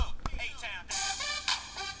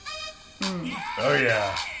Oh,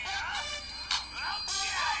 yeah.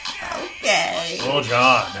 Okay. Little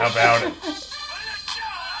John, how about it?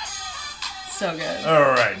 So good.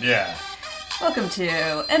 All right, yeah. Welcome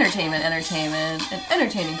to Entertainment, an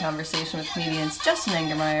entertaining conversation with comedians Justin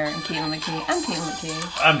Angermeyer and Caitlin McKee. I'm Caitlin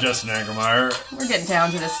McKee. I'm Justin Angermeyer. We're getting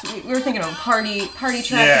down to this. We were thinking of a party track to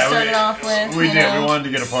start it off with. We did. We wanted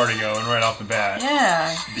to get a party going right off the bat.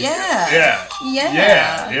 Yeah.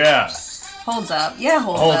 Holds up. Yeah,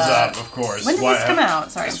 holds up. Of course. When did this come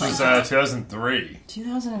out? Sorry. This was 2003.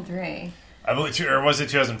 2003. I believe, or was it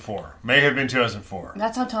 2004? May have been 2004.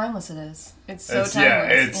 That's how timeless it is. It's so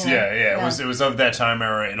timeless. Yeah. It was of that time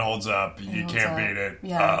era. It holds up. You can't beat it.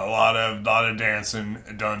 Yeah. A lot of dancing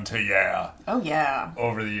done to yeah. Oh yeah.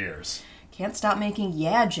 Over the years. Can't stop making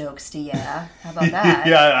yeah jokes to yeah. How about that?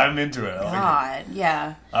 Yeah, I'm into it.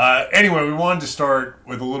 Yeah. Anyway, we wanted to start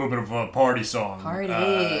with a little bit of a party song.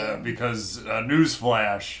 Because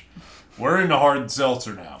newsflash, we're into hard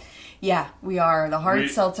seltzer now. Yeah, we are. The hard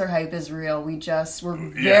seltzer hype is real. We're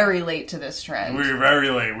very late to this trend. We're very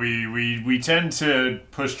late. We tend to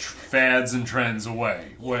push fads and trends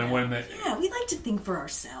away we like to think for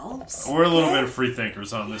ourselves. We're a little bit of free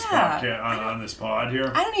thinkers on this podcast, on this pod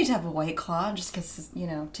here. I don't need to have a White Claw just because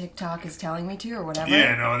TikTok is telling me to or whatever.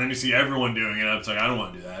 Yeah, no, and then you see everyone doing it. It's like I don't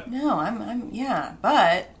want to do that. No,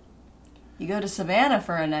 but you go to Savannah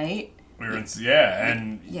for a night. You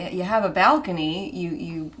have a balcony.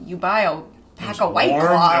 You buy a pack of White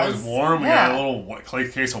Claws. It was warm. We got a little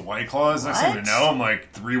case of White Claws. Next thing you know, I'm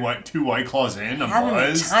like two White Claws in. I'm buzzed.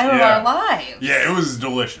 Having the time of our lives. Yeah, it was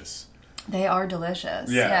delicious. They are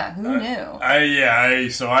delicious. Yeah, who knew?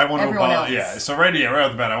 So I want to apologize. Else. Yeah, so right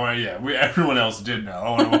off the bat, everyone else did know.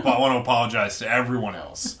 I want to apologize to everyone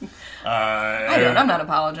else. I'm not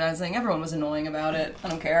apologizing. Everyone was annoying about it. I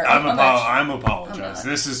don't care. I'm apologizing.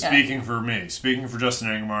 This is speaking for me. Speaking for Justin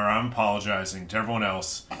Angermeyer, I'm apologizing to everyone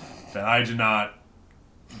else that I did not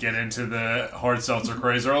get into the hard seltzer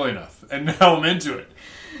craze early enough. And now I'm into it.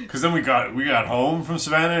 Because then we got home from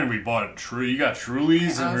Savannah and we bought you got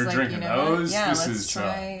Trulies and we were drinking those. Yeah, let's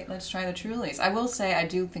try the Trulies. I will say I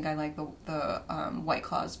do think I like the White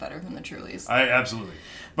Claws better than the Trulies. Absolutely.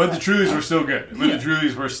 But the Trulies were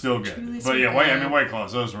still good. White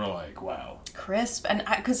Claws, those were like, wow. Crisp. And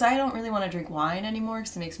because I don't really want to drink wine anymore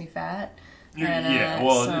because it makes me fat. It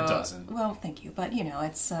doesn't. Well, thank you, but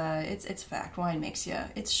it's fact. Wine makes you.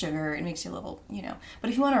 It's sugar. It makes you a little. But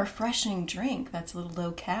if you want a refreshing drink that's a little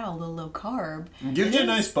low cal, a little low carb, it gives you a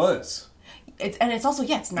nice buzz. It's also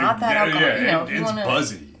it's not that alcohol. It's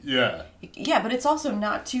buzzy. Yeah. Yeah, but it's also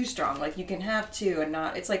not too strong. Like you can have two and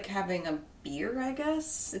not. It's like having a beer, I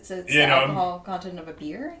guess. It's the alcohol content of a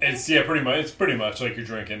beer. It's pretty much. It's pretty much like you're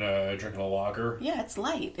drinking a lager. Yeah, it's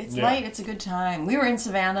light. It's light. It's a good time. We were in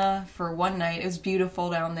Savannah for one night. It was beautiful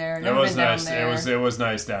down there. It was nice. It was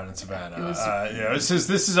nice down in Savannah. This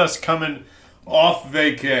is us coming off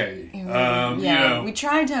vacay. We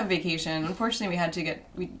tried to have vacation. Unfortunately, we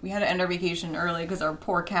had to end our vacation early because our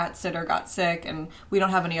poor cat sitter got sick, and we don't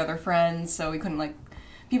have any other friends, so we couldn't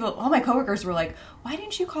all my coworkers were like, why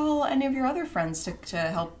didn't you call any of your other friends to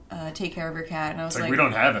help take care of your cat? And I was like, we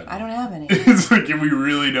don't have it. I don't have any. It's like, we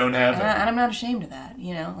really don't have it. And I'm not ashamed of that,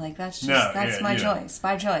 that's my choice.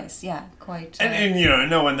 By choice, quite. And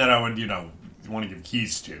no one that I would, want to give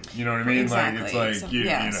keys to. You know what I mean? Exactly. Like, it's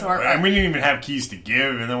like, and we didn't even have keys to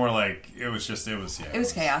give, and then we're like, it was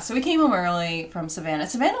chaos. So we came home early from Savannah.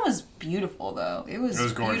 Savannah was beautiful, though. It was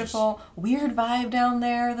beautiful. Gorgeous. Weird vibe down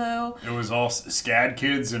there, though. It was all SCAD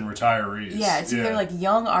kids and retirees. Yeah, it's either like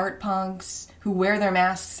young art punks who wear their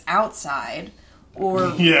masks outside, or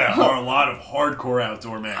or a lot of hardcore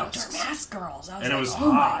outdoor masks. Outdoor mask girls. It was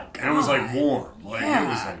hot. And it was like warm. It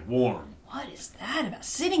was like warm. What is that about?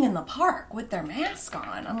 Sitting in the park with their mask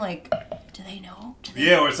on. I'm like, do they know?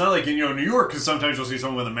 It's not like in New York, because sometimes you'll see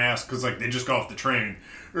someone with a mask because they just got off the train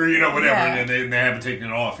or whatever, and they haven't taken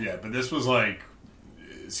it off yet. But this was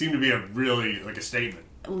it seemed to be a really a statement.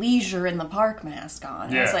 Leisure in the park mask on.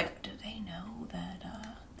 Yeah. I was like, do they know that?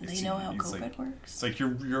 Do they know how COVID works? It's like you're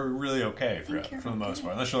really okay for the most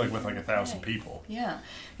part, unless you're with 1,000 people. Yeah,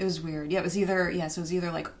 it was weird. Yeah, it was either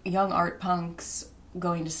young art punks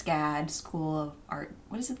going to SCAD, School of Art.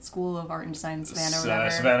 What is it? School of Art and Design in Savannah.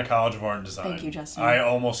 Savannah College of Art and Design. Thank you, Justin. I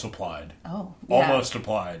almost applied. Oh, yeah. Almost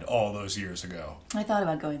applied all those years ago. I thought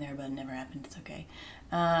about going there, but it never happened. It's okay.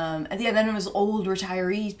 And then it was old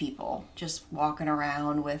retirees people just walking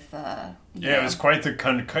around with. It was quite the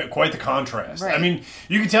contrast. Right. I mean,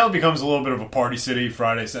 you can tell it becomes a little bit of a party city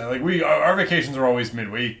Friday, Saturday. Our vacations are always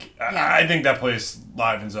midweek. Yeah. I think that place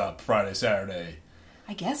livens up Friday, Saturday.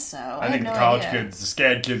 I guess so. I think the college kids, the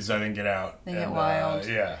SCAD kids, I think get out. They get wild.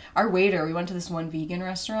 Yeah. Our waiter, we went to this one vegan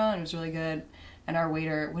restaurant. It was really good. And our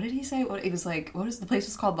waiter, what did he say? It was like, what was the place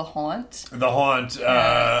was called? The Haunt? The Haunt.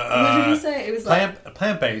 What did he say? It was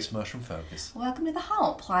plant-based mushroom focus. Welcome to the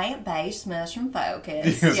Haunt. Plant-based mushroom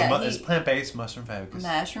focus. It's plant-based mushroom focus.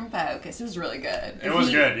 Mushroom focus. It was really good. It was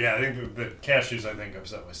good, yeah. I think the cashews,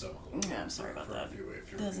 upset my stomach. Yeah, I'm sorry about that.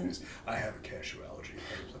 I have a cashew allergy.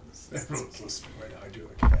 Everyone's listening right now. I do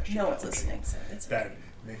have a cashew allergy. No one's listening. So that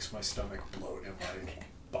makes my stomach bloat and my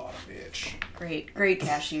bottom itch. Great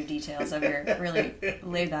cashew details over here. Really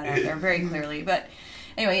laid that out there very clearly. But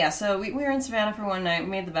anyway, yeah, so we were in Savannah for one night. We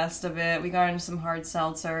made the best of it. We got into some hard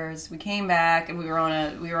seltzers. We came back and we were on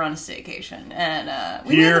a staycation. And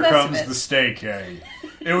we made the best of it. Here comes the staycay.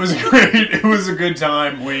 It was great. It was a good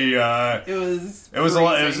time. It was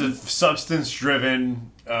a substance driven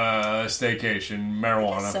staycation,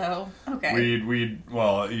 marijuana. So okay.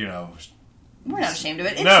 We're not ashamed of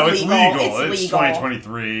it. It's legal. It's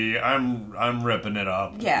 2023. I'm ripping it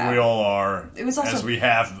up. Yeah, we all are. It was also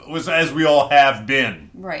as we all have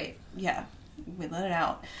been. Right. Yeah, we let it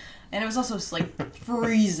out, and it was also like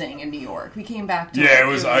freezing in New York. We came back to it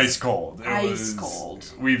was ice cold. Ice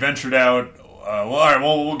cold. We ventured out. All right.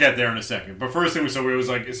 Well, we'll get there in a second. But first thing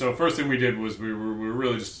first thing we did was we were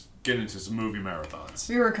really just get into some movie marathons.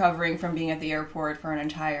 We were recovering from being at the airport for an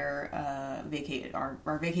entire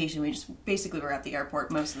our vacation. We just basically were at the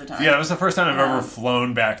airport most of the time. Yeah, it was the first time I've ever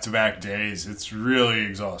flown back-to-back days. It's really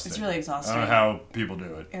exhausting. It's really exhausting. I don't know how people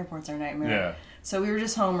do it. Airports are a nightmare. Yeah. So we were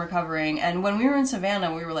just home recovering, and when we were in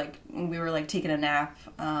Savannah, we were like taking a nap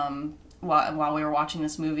while we were watching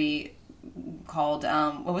this movie called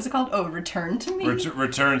what was it called? Oh, Return to Me.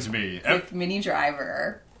 Return to Me with Minnie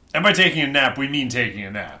Driver. And by taking a nap, we mean taking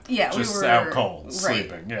a nap. Yeah, just we were out cold, right.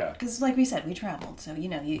 sleeping. Yeah, because like we said, we traveled, so you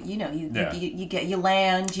land, you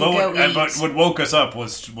go eat. But what woke us up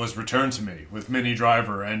was Return to Me with Minnie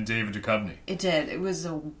Driver and David Duchovny. It did. It was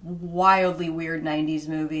a wildly weird '90s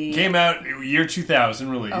movie. Came out year 2000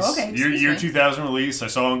 release. Oh, okay. Year 2000 release. I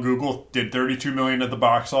saw on Google did 32 million at the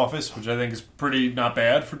box office, which I think is pretty not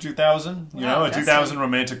bad for 2000. You know, a 2000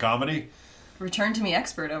 romantic comedy. Return to Me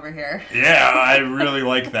expert over here. Yeah, I really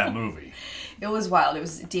like that movie. It was wild. It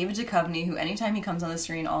was David Duchovny, who anytime he comes on the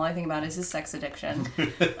screen, all I think about is his sex addiction.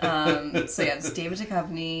 So yeah, it's David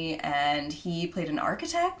Duchovny, and he played an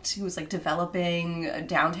architect who was like developing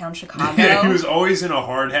downtown Chicago. Yeah, he was always in a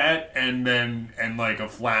hard hat and like a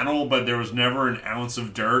flannel, but there was never an ounce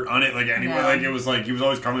of dirt on it. Like anywhere, like it was like he was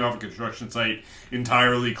always coming off a construction site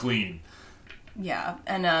entirely clean. Yeah,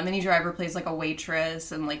 and Minnie Driver plays like a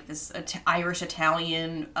waitress in like this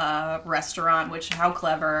Irish-Italian restaurant, which, how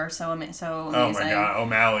clever, so amazing. Oh my god,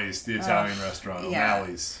 O'Malley's, the Italian restaurant. Yeah.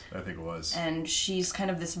 O'Malley's, I think it was. And she's kind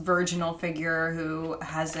of this virginal figure who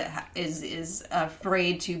is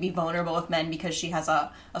afraid to be vulnerable with men because she has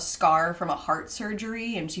a scar from a heart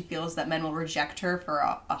surgery, and she feels that men will reject her for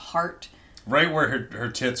a heart. Right where her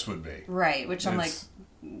tits would be. Right, which I'm like...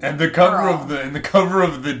 And the cover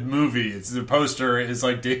of the movie, it's the poster is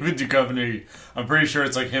like David Duchovny. I'm pretty sure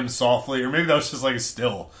it's like him softly, or maybe that was just like a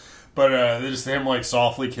still, but just him like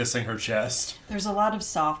softly kissing her chest. There's a lot of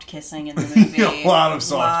soft kissing in the movie. A lot of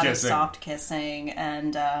soft kissing,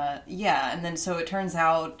 and and then so it turns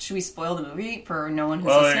out. Should we spoil the movie for no one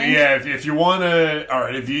who's listening? Yeah. If you want to, all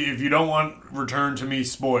right. If you don't want Return to Me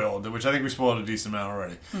spoiled, which I think we spoiled a decent amount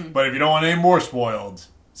already, but if you don't want any more spoiled,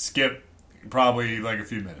 skip. Probably like a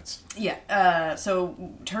few minutes. Yeah. So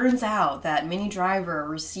turns out that Minnie Driver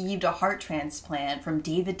received a heart transplant from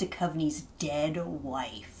David Duchovny's dead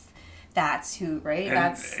wife. That's who, right?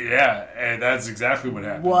 And that's exactly what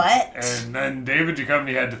happened. What? And then David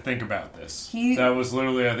Duchovny had to think about this. That was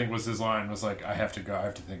literally, I think, was his line. Was like, I have to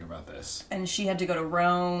think about this. And she had to go to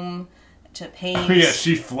Rome to paint. Oh, yeah,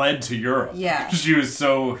 she fled to Europe. Yeah. She was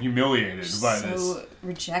so humiliated by this. So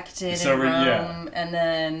rejected in Rome. Yeah. And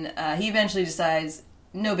then he eventually decides,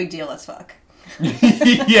 no big deal, let's fuck.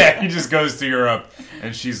 Yeah, he just goes to Europe,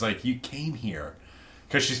 and she's like, you came here.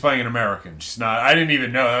 Because she's playing an American. She's not... I didn't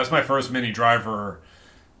even know. That was my first Minnie Driver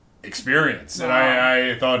experience. Wow. And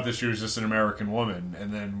I thought that she was just an American woman.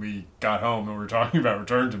 And then we got home, and we were talking about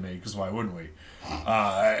Return to Me, because why wouldn't we?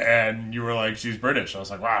 And you were like, she's British. I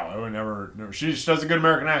was like, wow, I would never... She does a good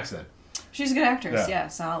American accent. She's a good actress, yeah,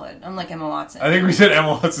 solid. Unlike Emma Watson. I think we said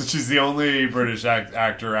Emma Watson. She's the only British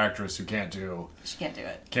actress who can't do... She can't do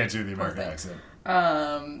it. Can't do the American accent.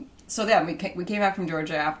 So yeah, we came back from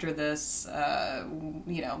Georgia after this,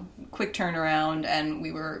 quick turnaround, and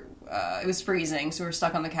we were, it was freezing, so we were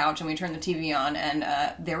stuck on the couch, and we turned the TV on, and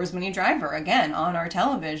there was Minnie Driver, again, on our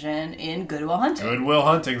television in Good Will Hunting. Good Will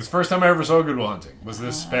Hunting. It's the first time I ever saw Good Will Hunting. Was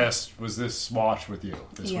this watch with you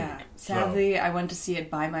this week? Sadly, I went to see it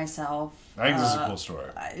by myself. I think this is a cool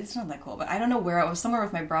story. It's not that cool, but I don't know where. I was somewhere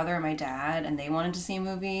with my brother and my dad, and they wanted to see a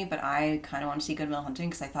movie, but I kind of wanted to see Good Will Hunting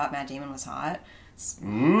because I thought Matt Damon was hot.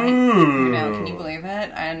 Ooh. Can you believe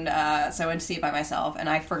it? And so I went to see it by myself, and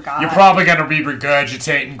I forgot. You're probably going to be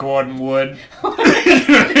regurgitating Gordon Wood.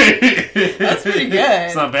 That's pretty good.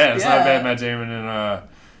 It's not bad. It's not bad, Matt Damon. And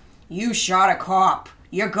you shot a cop.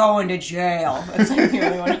 You're going to jail. That's like the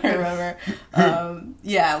only one I remember.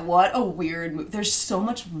 What a weird movie. There's so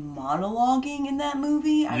much monologuing in that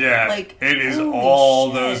movie. It is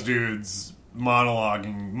all those dudes monologue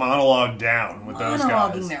down with those guys.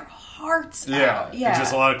 Monologuing their hearts out. Yeah. It's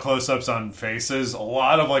just a lot of close-ups on faces. A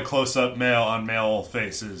lot of like close-up male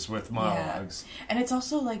faces with monologues. Yeah. And it's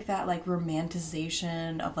also like that like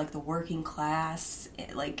romanticization of like the working class.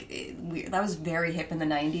 That was very hip in the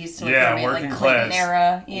 90s to working like class Clinton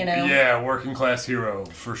era, you know. Yeah, working class hero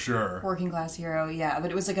for sure. Working class hero, yeah. But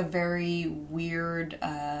it was like a very weird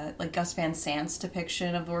like Gus Van Sant's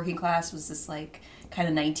depiction of the working class was this like kind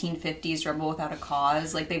of 1950s rebel without a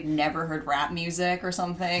cause. Like they've never heard rap music or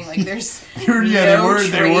something. Like there's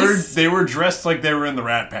they were dressed like they were in the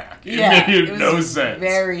Rat Pack. It made no sense.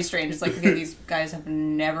 Very strange. It's like, okay, these guys have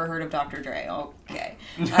never heard of Dr. Dre. Okay.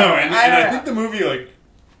 No, I think the movie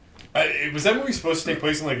was that movie supposed to take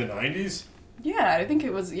place in like the 90s? Yeah, I think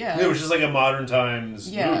it was, It was just like a modern times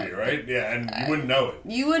movie, right? Yeah, and you wouldn't know it.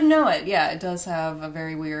 You wouldn't know it, yeah. It does have a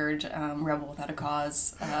very weird rebel without a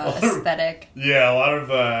cause aesthetic. Yeah, a lot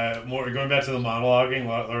of, more going back to the monologuing,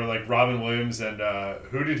 or like Robin Williams, and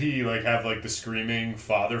who did he like have like the screaming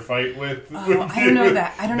father fight with? I don't know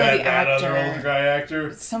that. I don't know the actor. That other old guy actor?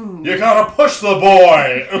 You gotta push the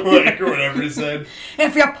boy! or whatever he said.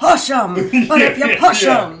 If you push him! But if you push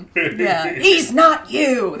him! Yeah. He's not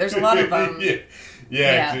you! There's a lot of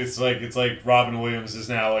It's like Robin Williams is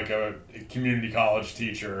now like a community college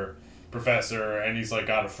teacher, professor, and he's like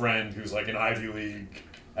got a friend who's like an Ivy League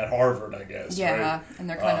at Harvard, I guess. Yeah, right? And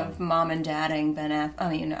they're kind of mom and dadding Matt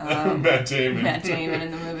Damon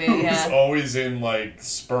in the movie. Who's always in like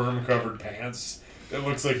sperm covered pants. It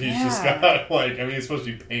looks like he's just got like it's supposed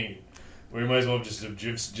to be paint. We might as well just have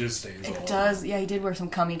jizz stains. It does. Yeah, he did wear some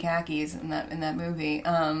cummy khakis in that movie.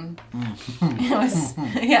 It was,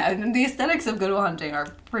 the aesthetics of Good Will Hunting are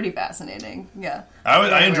pretty fascinating. Yeah,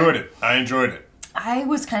 I enjoyed it. I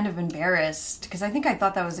was kind of embarrassed because I think I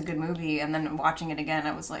thought that was a good movie, and then watching it again,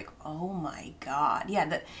 I was like, "Oh my god!"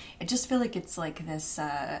 Yeah, it just feel like it's like this.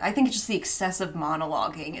 I think it's just the excessive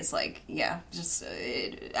monologuing is like, just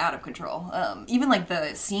out of control. Even like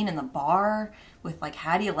the scene in the bar with like,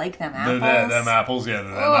 how do you like them apples? Them apples, them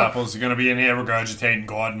apples. You're gonna be in here regurgitating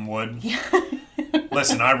Gordon Wood. Yeah.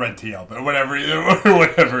 Listen, I read TL, but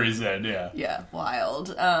whatever he said, yeah. Yeah,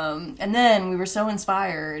 wild. And then we were so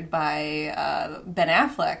inspired by Ben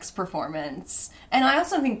Affleck's performance. And I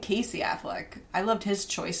also think Casey Affleck, I loved his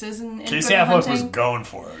choices in Casey Good Will Affleck Hunting. was going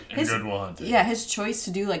for it in Good Will Hunting. Yeah, his choice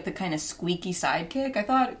to do like the kind of squeaky sidekick, I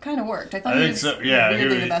thought it kind of worked. I thought he was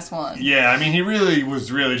really the best one. Yeah, I mean, he really was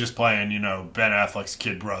just playing, Ben Affleck's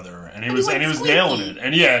kid brother, and he was nailing it.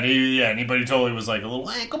 And anybody totally was like a little,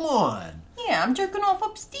 hey, come on. Yeah, I'm jerking off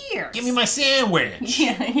upstairs. Give me my sandwich.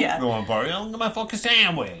 Yeah. The one part, get my fucking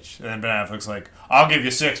sandwich. And then Ben Affleck's like, I'll give you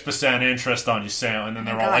 6% interest on your sandwich. And then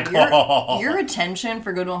they're all like, your attention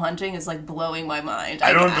for Good Will Hunting is like blowing my mind.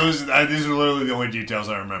 These are literally the only details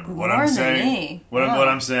I remember. What I'm saying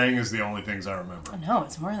is the only things I remember. No,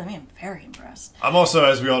 it's more than me. I'm very impressed. I'm also,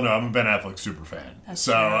 as we all know, I'm a Ben Affleck super fan. That's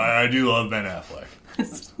true. I do love Ben Affleck.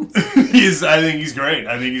 I think he's great.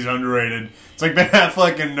 I think he's underrated. It's like Ben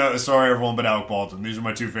Affleck and sorry everyone but Alec Baldwin. These are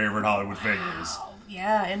my two favorite Hollywood figures.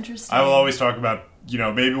 Yeah, interesting. I will always talk about,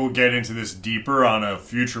 maybe we'll get into this deeper on a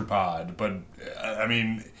future pod, but I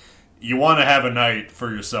mean, you want to have a night for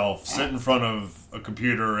yourself, sit in front of a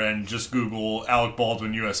computer and just Google Alec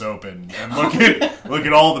Baldwin U.S. Open and look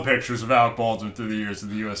at all the pictures of Alec Baldwin through the years of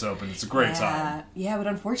the U.S. Open. It's a great time. Yeah, but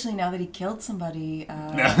unfortunately now that he killed somebody,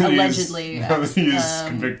 allegedly. Now that he is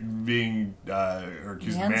being or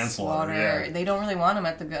accused of manslaughter. Yeah. They don't really want him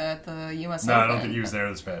at the U.S. No, Open. I don't think he was there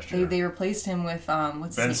this past year. They replaced him with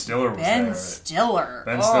Ben Stiller was Ben there. Stiller.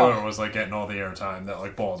 Ben Stiller was like getting all the airtime that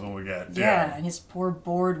like Baldwin would get. Yeah, and his poor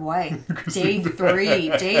bored wife. Day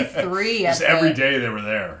three. Just every day they were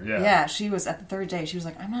there. Yeah. Yeah, she was at the third day. She was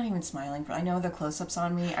like, I'm not even smiling. I know the close-ups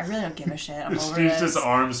on me. I really don't give a shit. I'm over She's this. just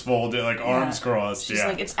arms folded, like arms crossed. She's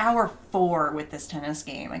like, it's hour 4 with this tennis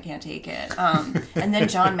game. I can't take it. And then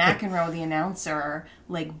John McEnroe, the announcer,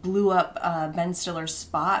 like blew up Ben Stiller's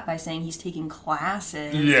spot by saying he's taking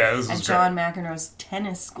classes at John McEnroe's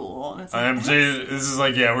tennis school. And it's like, this is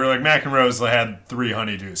like, we're like, McEnroe's had 3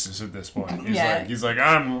 honeydews at this point. He's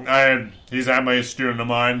at my student of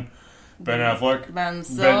mine, Ben Affleck. Ben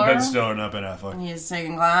Stiller. Ben Stiller, not Ben Affleck. And he's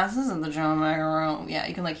taking classes at the John McEnroe. Yeah,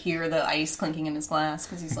 you can like hear the ice clinking in his glass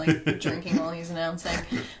because he's like drinking while he's announcing.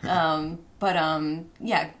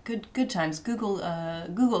 Good times. Google. I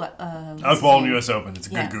was ball in U.S. Open. It's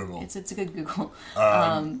a good Google. It's a good Google.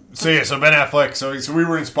 So Ben Affleck. So we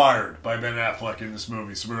were inspired by Ben Affleck in this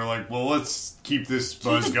movie. So we were like, well, let's keep this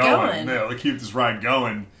buzz going. Yeah, let's keep this ride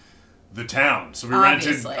going. The Town. So we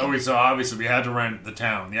rented. So obviously we had to rent The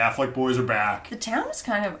Town. The Affleck boys are back. The Town is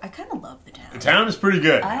I kind of love The Town. The Town is pretty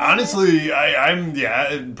good. Honestly,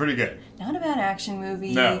 I'm pretty good. Not a bad action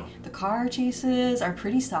movie. No. The car chases are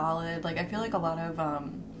pretty solid. Like I feel like a lot of I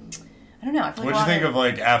don't know. I feel like what'd you think of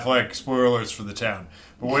like Affleck? Spoilers for The Town.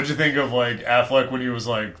 But what'd you think of like Affleck when he was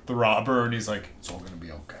like the robber and he's like, it's all gonna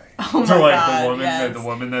be okay. Oh my God, the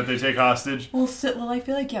woman that they take hostage. Well, I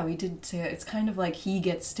feel like we did say it. It's kind of like he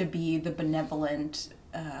gets to be the benevolent.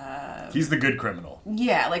 He's the good criminal.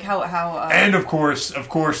 Yeah, like how and of course,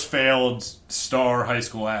 failed star high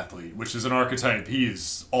school athlete, which is an archetype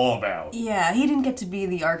he's all about. Yeah, he didn't get to be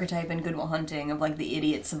the archetype in Good Will Hunting of like the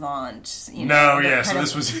idiot savant. So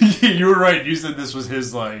this was you were right. You said this was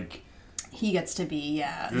his like. He gets to be,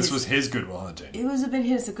 This was his Good Will Hunting. It was a bit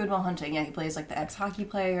his Good Will Hunting. Yeah, he plays like the ex-hockey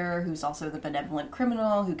player who's also the benevolent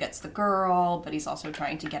criminal who gets the girl, but he's also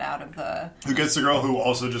trying to get out of the... Who gets the girl who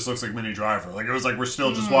also just looks like Minnie Driver. Like, it was like, we're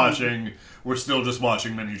still just watching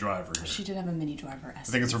Minnie Driver here. She did have a Minnie Driver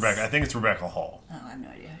essence. I think it's Rebecca Hall. Oh, I have no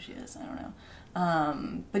idea who she is. I don't know.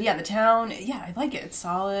 But yeah, The Town, I like it. It's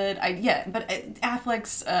solid. But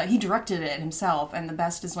Affleck's, he directed it himself, and the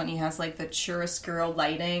best is when he has like the chiaroscuro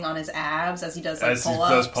lighting on his abs as he does like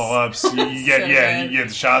pull-ups. He does pull-ups. You get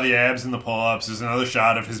the shot of the abs and the pull-ups. There's another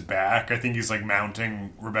shot of his back. I think he's like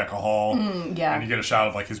mounting Rebecca Hall. And you get a shot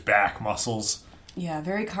of like his back muscles. Yeah,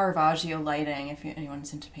 very Caravaggio lighting. If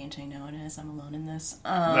anyone's into painting, no one is. I'm alone in this.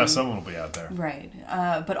 No, someone will be out there. Right.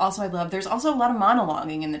 But also there's also a lot of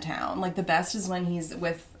monologuing in The Town. Like, the best is when he's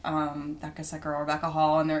with that girl, Rebecca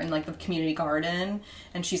Hall, and they're in, like, the community garden,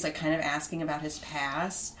 and she's, like, kind of asking about his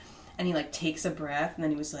past, and he, like, takes a breath, and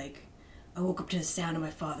then he was like, I woke up to the sound of my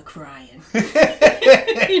father crying. He,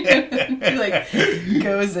 like,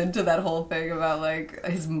 goes into that whole thing about, like,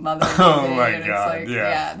 his mother. Oh my God, it's like,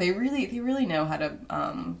 yeah. They really know how to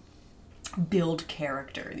build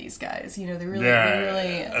character, these guys. You know, they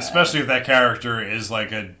really especially if that character is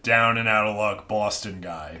like a down and out of luck Boston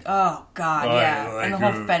guy. Oh God, like and the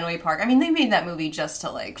whole Fenway Park. I mean, they made that movie just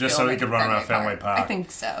so he could run around Fenway Park. I think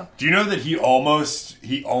so. Do you know that he almost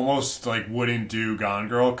like wouldn't do Gone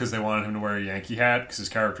Girl because they wanted him to wear a Yankee hat because his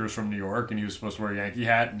character was from New York and he was supposed to wear a Yankee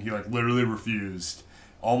hat, and he like literally refused.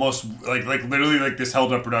 Almost like literally like this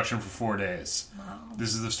held up production for 4 days. Wow.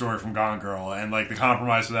 This is the story from Gone Girl, and like the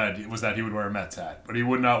compromise for that was that he would wear a Mets hat, but he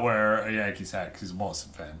would not wear a Yankees hat because he's a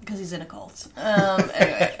Boston fan. Because he's in a cult.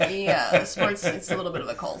 Anyway, sports, it's a little bit of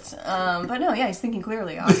a cult. But no, he's thinking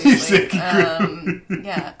clearly, obviously.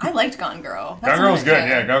 I liked Gone Girl. Gone Girl was good.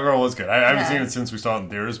 Yeah, Gone Girl was good. I haven't seen it since we saw it in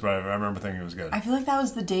theaters, but I remember thinking it was good. I feel like that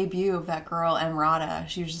was the debut of that girl, Emrata.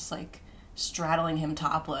 She was just like straddling him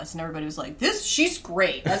topless, and everybody was like, she's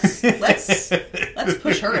great. Let's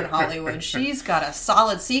push her in Hollywood. She's got a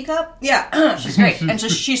solid C cup. Yeah, she's great. And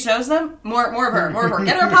she shows them more of her.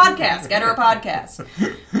 Get her a podcast.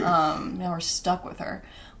 Now we're stuck with her.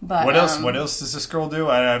 But what else does this girl do?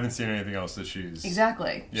 I haven't seen anything else that she's...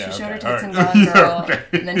 Exactly. She showed her tits in Gone Girl,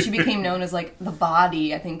 and then she became known as like the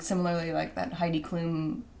body. I think similarly like that Heidi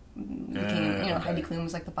Klum became, Heidi Klum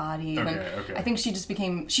was like the body. Okay. I think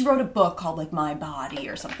she wrote a book called like My Body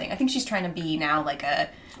or something. I think she's trying to be now like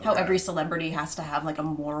how every celebrity has to have like a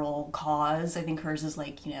moral cause. I think hers is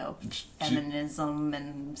like, feminism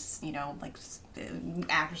and, like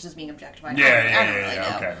actresses being objectified. I don't really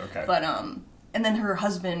know. Okay. But, and then her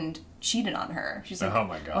husband cheated on her. She's like oh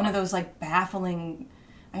my God. one of those like baffling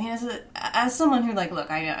I mean, as someone who, like, look,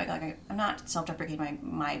 I'm not self-deprecating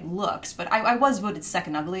my looks, but I was voted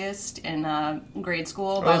second ugliest in grade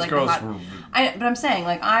school. Those girls were... But I'm saying,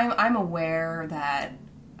 like, I'm aware that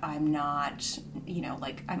I'm not, you know,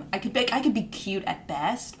 like, I could be cute at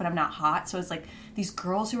best, but I'm not hot. So it's like these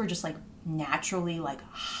girls who are just, like, naturally, like,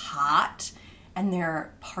 hot, and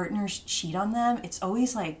their partners cheat on them. It's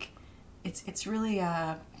always like, it's really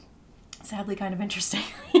sadly kind of interesting.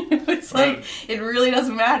 It's like, it really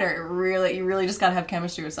doesn't matter. You really just gotta have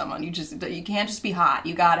chemistry with someone. You can't just be hot.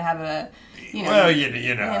 You gotta have a, you know. Well,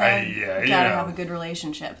 you gotta have a good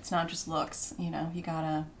relationship. It's not just looks. You know, you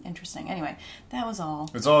gotta interesting. Anyway, that was all.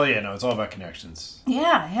 It's all it's all about connections.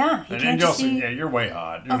 Yeah. You're way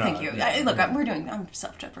hot. Thank you. I'm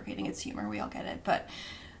self-deprecating. It's humor. We all get it, but.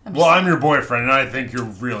 I'm your boyfriend, and I think you're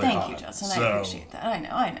really hot. Thank you, Justin. I appreciate that. I know.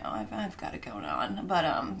 I've got it going on, but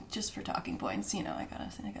just for talking points, you know,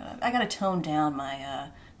 I gotta tone down my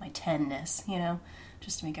my 10-ness, you know,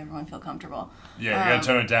 just to make everyone feel comfortable. Yeah, you gotta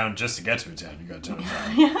tone it down just to get to a 10. You gotta tone it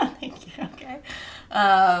down. Yeah, thank you. Okay.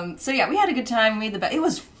 So yeah, we had a good time. We made the best. It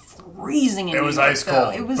was freezing in New York. It was ice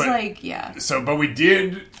cold. It was But we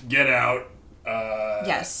did get out.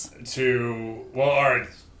 Yes. All right.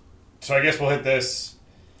 So I guess we'll hit this.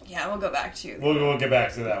 Yeah, we'll go back to. We'll get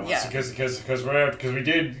back to that one. Yeah. Because we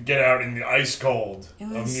did get out in the ice cold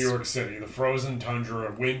of New York City, the frozen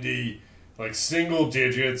tundra, windy, like single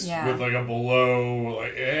digits with like a below.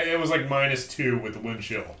 Like it was like -2 with the wind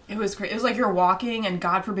chill. It was crazy. It was like you're walking, and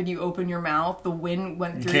God forbid you open your mouth, the wind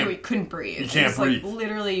went through you. You couldn't breathe. You can't breathe. Like,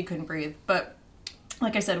 literally, you couldn't breathe. But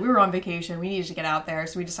like I said, we were on vacation. We needed to get out there,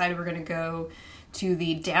 so we decided we're going to go to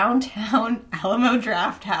the downtown Alamo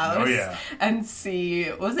Draft House and see,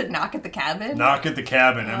 what was it, Knock at the Cabin? Knock at the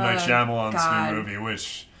Cabin, M. Night Shyamalan's new movie,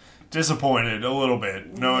 which disappointed a little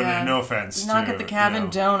bit. No offense. Knock at the cabin,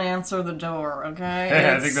 don't answer the door, okay?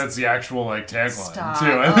 Hey, I think that's the actual tagline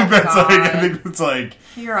too. I think that's like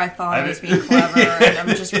here I thought I was being clever and I'm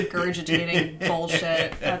just regurgitating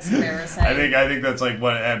bullshit. That's embarrassing. I think that's like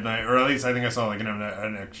what M. Night, or at least I think I saw like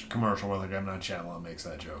a commercial where like M. Night Shyamalan makes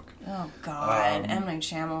that joke. Oh God, M. Night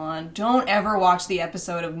Shyamalan. Don't ever watch the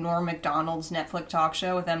episode of Norm Macdonald's Netflix talk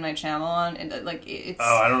show with M. Night Shyamalan. It's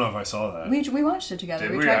I don't know if I saw that. We watched it together.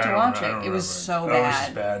 We tried to watch it. It was so bad. It was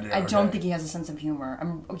just bad. Yeah, I don't think he has a sense of humor.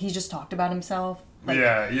 He just talked about himself. Okay.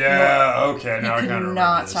 Now I kind of remember. He could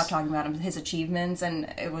not stop talking about his achievements,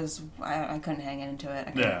 and it was I couldn't hang into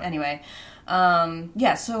it. Anyway,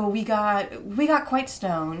 so we got quite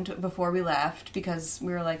stoned before we left because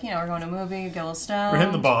we were like, we're going to a movie, get a little stoned. We're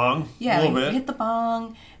hitting the bong. Yeah, a little bit. We hit the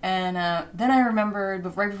bong, and then I remembered,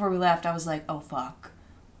 right before we left, I was like, oh fuck,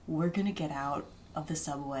 we're gonna get out of the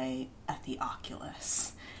subway at the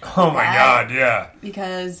Oculus. Oh my God, yeah.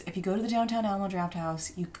 Because if you go to the downtown Alamo Draft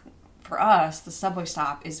House, for us, the subway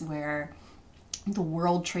stop is where the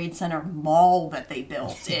World Trade Center mall that they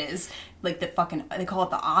built is. Like they call it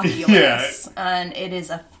the Oculus. And it is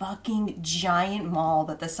a fucking giant mall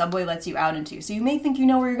that the subway lets you out into. So you may think you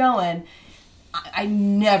know where you're going. I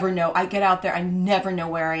never know. I get out there. I never know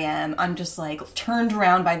where I am. I'm just like turned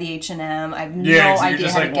around by the H&M. I have no idea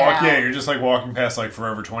how to get out. Yeah, you're just like walking past like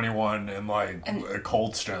Forever 21 and a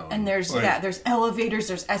Cold Stone. And there's elevators,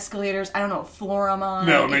 there's escalators. I don't know what floor I'm on.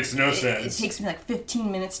 No, it makes no sense. It takes me like 15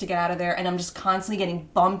 minutes to get out of there, and I'm just constantly getting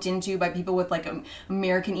bumped into by people with like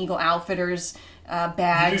American Eagle Outfitters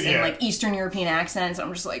bags and like Eastern European accents.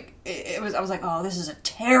 I'm just like, I was like, oh, this is a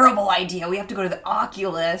terrible idea. We have to go to the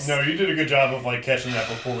Oculus. No, you did a good job of like catching that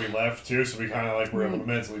before we left too, so we kind of like were able to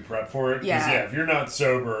mentally prep for it. Because if you're not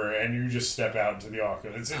sober and you just step out into the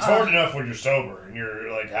Oculus, it's hard enough when you're sober and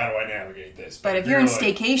you're like, how do I navigate this? But if you're in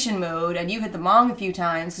staycation mode and you hit the bong a few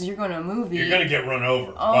times because you're going to a movie, you're going to get run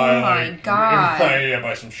over. My God.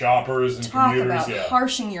 By some shoppers and commuters. Talk about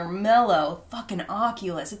harshing your mellow. Fucking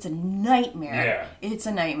Oculus. It's a nightmare. Yeah. It's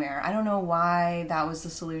a nightmare. I don't know why that was the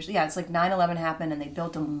solution. Yeah, it's like 9/11 happened and they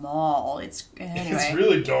built a mall. It's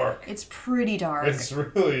really dark. It's pretty dark. It's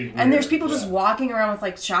really weird. And there's people just walking around with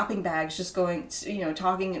like shopping bags, just going,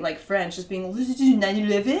 talking like French, just being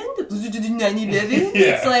 9/11.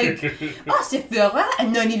 It's like, oh, c'est vrai,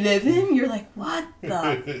 and 9/11. You're like, what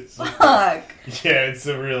the fuck? Yeah, it's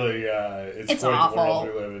a really it's quite awful. The world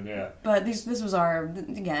we live in. Yeah. But this was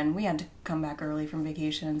again, we had to come back early from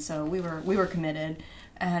vacation, so we were committed,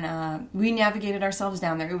 and we navigated ourselves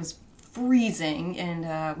down there. It was freezing,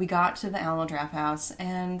 and we got to the Alamo Draft House,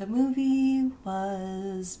 and the movie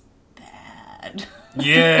was bad.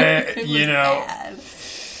 Yeah, bad.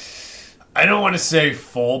 I don't want to say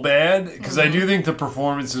full bad, because I do think the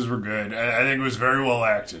performances were good. I think it was very well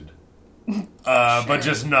acted. Sure. But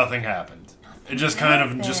just nothing happened. It just kind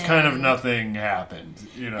of nothing happened,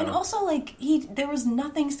 you know. And also, like, there was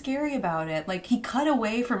nothing scary about it. Like, he cut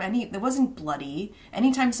away from it wasn't bloody.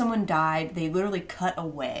 Anytime someone died, they literally cut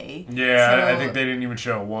away. Yeah, so, I think they didn't even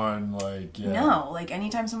show one, like, yeah. No, like,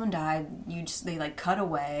 anytime someone died, they, like, cut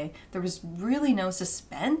away. There was really no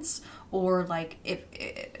suspense, or, like, you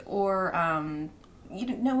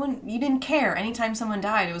didn't care. Anytime someone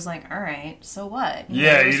died, it was like, all right, so what? You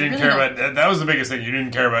didn't care about that. Was the biggest thing. You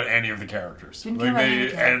didn't care about any of the characters. And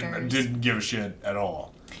didn't give a shit at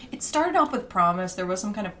all. It started off with promise. There was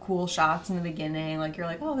some kind of cool shots in the beginning. Like, you're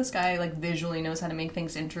like, oh, this guy, like, visually knows how to make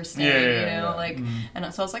things interesting,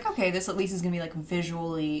 And so I was like, okay, this at least is going to be, like,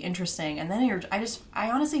 visually interesting. And then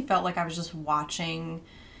I honestly felt like I was just watching,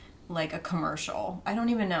 like, a commercial. I don't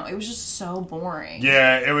even know. It was just so boring.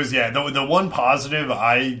 Yeah, it was. Yeah, the one positive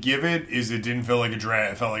I give it is it didn't feel like a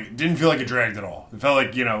drag. It didn't feel like it dragged at all. It felt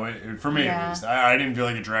like, you know, for me at least, I didn't feel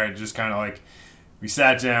like it dragged. Just kind of like we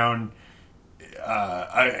sat down.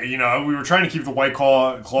 We were trying to keep the White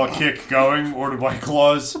Claw kick going. Ordered White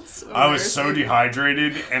Claws. I was so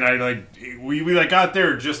dehydrated, and we got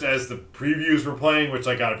there just as the previews were playing. Which,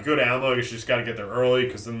 like, if you go to Alamo, you just got to get there early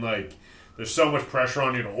because then, like, there's so much pressure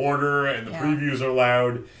on you to order, and the previews are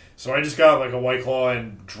loud. So I just got, like, a White Claw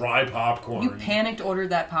and dry popcorn. You panicked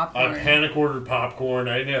ordered that popcorn. I panic ordered popcorn.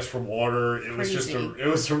 I didn't ask for water. It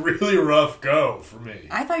was a really rough go for me.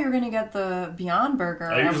 I thought you were going to get the Beyond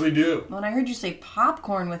Burger. I usually do. When I heard you say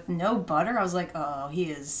popcorn with no butter, I was like, oh,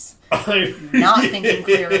 he is not thinking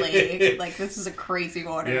clearly. Like, this is a crazy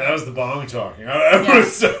order. Yeah, that was the bong talking.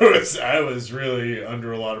 I was really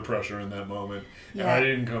under a lot of pressure in that moment. Yeah. And I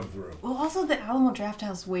didn't come through. Well, also the Alamo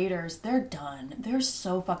Drafthouse waiters, they're done. They're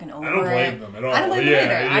so fucking over it. I don't blame them at all. I don't blame them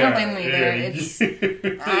either. I don't blame them either.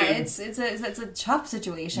 It's a tough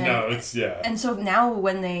situation. No, it's, yeah. And so now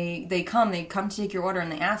when they come to take your order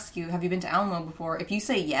and they ask you, have you been to Alamo before? If you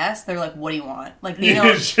say yes, they're like, what do you want? Like, they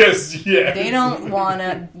don't... They don't want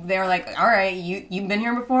to... They're like, all right, you've been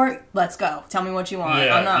here before? Let's go. Tell me what you want.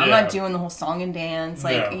 Yeah, I'm not doing the whole song and dance.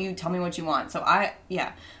 Like, you tell me what you want. So I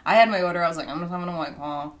had my order. I was like, I'm just having a White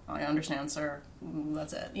Claw. I understand, sir.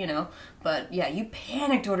 That's it, you know? But, yeah, you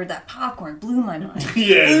panicked ordered that popcorn. Blew my mind.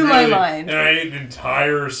 Blew my mind. And I ate an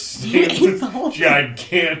entire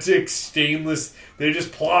gigantic stainless... They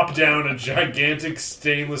just plopped down a gigantic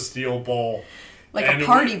stainless steel bowl. Like a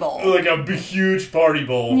party bowl. Like a huge party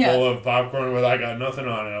bowl full of popcorn with I got nothing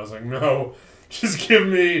on it. I was like, no, just give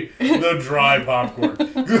me the dry popcorn.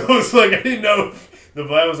 I was like, I didn't know if the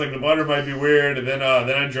butter might be weird. And then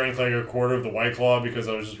I drank like a quarter of the White Claw because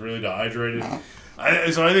I was just really dehydrated.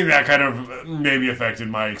 So I think that kind of maybe affected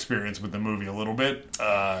my experience with the movie a little bit.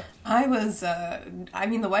 The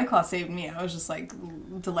White Claw saved me. I was just like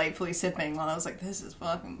delightfully sipping while I was like, this is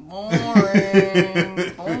fucking boring.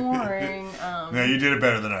 No, you did it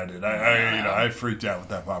better than I did. I freaked out with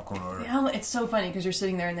that popcorn order. Yeah, it's so funny because you're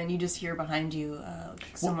sitting there and then you just hear behind you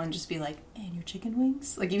someone just be like, and your chicken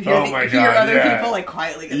wings? Like you hear, other people like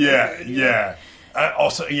quietly get their food. Yeah.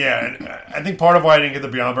 I think part of why I didn't get the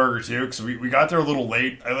Beyond Burger too, because we got there a little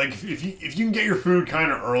late. I like if you can get your food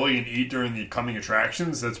kind of early and eat during the coming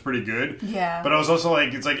attractions, that's pretty good. Yeah. But I was also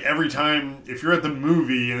like, it's like every time if you're at the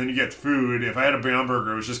movie and then you get food, if I had a Beyond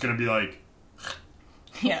Burger, it was just going to be like,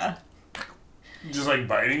 yeah, just like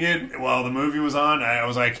biting it while the movie was on. I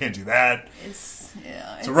was like, I can't do that. It's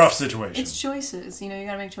a rough situation. It's choices. You know, you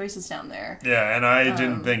got to make choices down there. Yeah, and I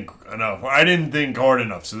didn't think enough. I didn't think hard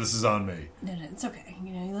enough, so this is on me. No, it's okay.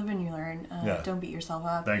 You know, you live and you learn. Don't beat yourself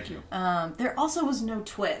up. Thank you. There also was no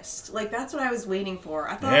twist. Like, that's what I was waiting for.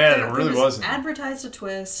 I thought there really wasn't. Advertised a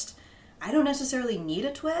twist. I don't necessarily need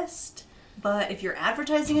a twist. But if you're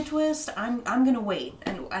advertising a twist, I'm going to wait.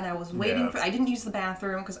 And I was waiting for... I didn't use the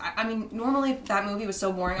bathroom because, normally if that movie was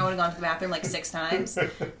so boring, I would have gone to the bathroom like 6 times.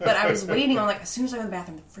 But I was waiting on, like, as soon as I go to the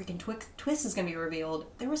bathroom, the freaking twist is going to be revealed.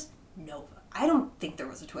 There was no... I don't think there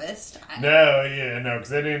was a twist. Because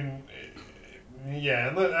they didn't...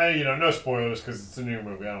 no spoilers because it's a new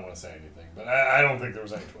movie. I don't want to say anything. But I don't think there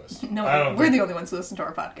was any twist. No, we're the only ones who listen to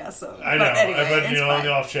our podcast, so... I know, anyway, on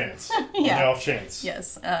the off chance. Yeah. On the off chance.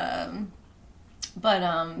 Yes.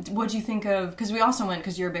 But what'd you think of... Because we also went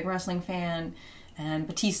because you're a big wrestling fan, and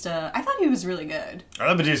Batista... I thought he was really good. I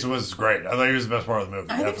thought Batista was great. I thought he was the best part of the movie.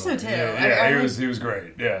 I think so, too. Yeah, he was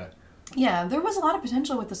great, yeah. Yeah, there was a lot of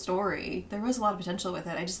potential with the story. There was a lot of potential with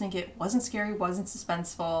it. I just think it wasn't scary, wasn't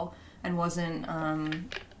suspenseful, and wasn't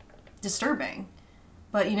disturbing.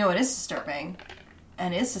 But you know what is disturbing?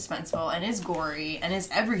 and is suspenseful and is gory and is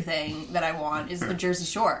everything that I want is the Jersey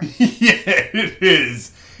Shore. Yeah, it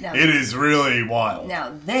is. Now, it is really wild.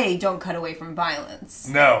 Now, they don't cut away from violence.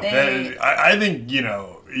 No, I think,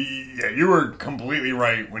 you were completely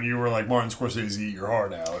right when you were like, Martin Scorsese, eat your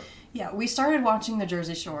heart out. Yeah, we started watching the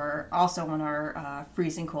Jersey Shore also on our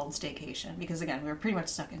freezing cold staycation because, again, we were pretty much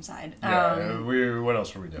stuck inside. Yeah, what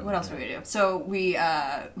else were we doing? What else were we doing? So we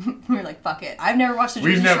were like, fuck it. I've never watched the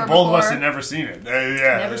Jersey Shore before. Both of us had never seen it.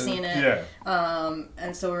 Never seen it. Yeah.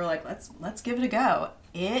 And so we were like, let's give it a go.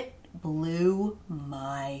 It blew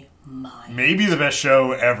my mind. Maybe the best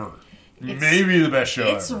show ever.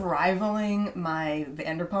 It's rivaling my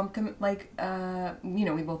Vanderpump,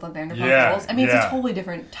 we both love Vanderpump Rules. I mean, it's a totally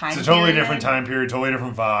different time period. It's a totally different time period, totally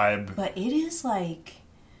different vibe. But it is like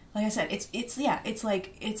I said, it's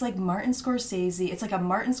like Martin Scorsese. It's like a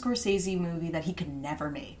Martin Scorsese movie that he could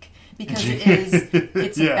never make. Because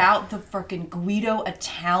it's about the fucking Guido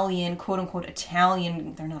Italian, quote unquote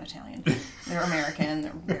Italian. They're not Italian. They're American.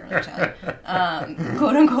 They're barely Italian.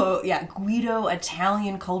 Quote unquote, Guido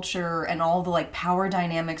Italian culture and all the like power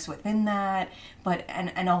dynamics within that. But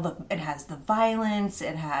and all it has the violence.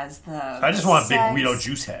 It has the. I just want a big Guido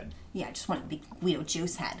juice head. Yeah, I just want a big Guido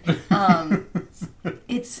juice head.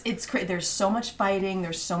 It's crazy. There's so much fighting.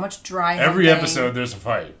 There's so much dry. Every episode, there's a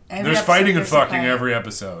fight. There's fighting and fucking every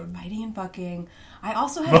episode. Fighting and fucking. I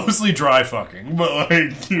also had mostly dry fucking, but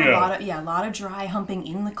like a lot of dry humping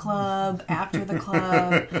in the club, after the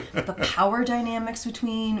club. The power dynamics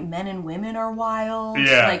between men and women are wild.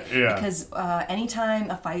 Because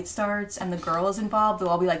anytime a fight starts and the girl is involved, they'll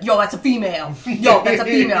all be like, "Yo, that's a female. Yo, that's a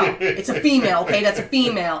female. It's a female. Okay, that's a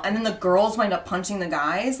female." And then the girls wind up punching the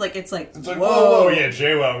guys. It's like whoa, yeah.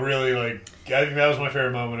 JWoww really like. I think that was my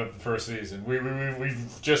favorite moment of the first season.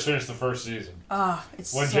 We've just finished the first season.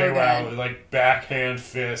 It's when so JWoww good. Like backhand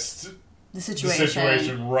fist the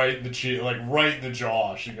situation right in the cheek, like right in the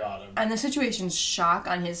jaw. She got him. And the situation's shock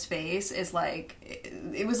on his face is like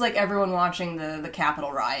it was like everyone watching the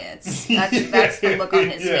Capitol riots. That's the look on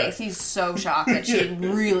his face. He's so shocked that she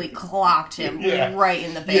really clocked him right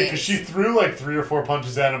in the face. Yeah, because she threw like 3 or 4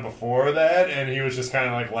 punches at him before that, and he was just kind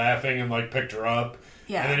of like laughing and like picked her up.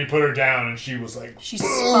 Yeah. And then he put her down, and she was like... She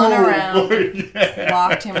spun around,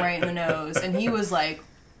 locked him right in the nose, and he was like,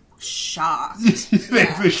 shocked.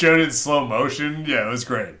 They showed it in slow motion. Yeah, it was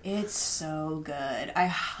great. It's so good. I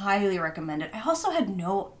highly recommend it. I also had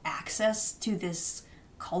no access to this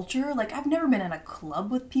culture. Like, I've never been in a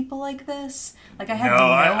club with people like this. Like,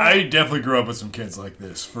 I definitely grew up with some kids like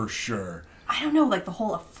this, for sure. I don't know, like the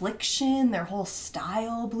whole Affliction, their whole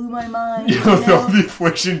style blew my mind. The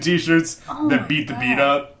Affliction t-shirts that beat the beat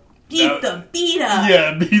up. Beat the beat up.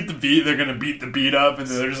 Yeah, beat the beat. They're gonna beat the beat up, and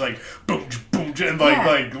then they're just like boom, boom, and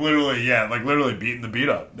like literally beating the beat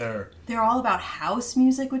up. They're all about house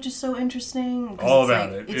music, which is so interesting. All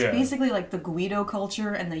about it. It's basically like the Guido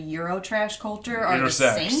culture and the Eurotrash culture are the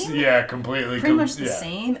same. Yeah, completely. Pretty much the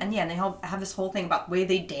same. And and they have this whole thing about the way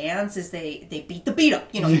they dance is they beat the beat up.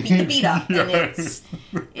 You beat the beat up, and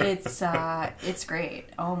it's great.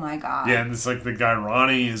 Oh my god. Yeah, and it's like the guy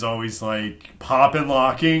Ronnie is always like pop and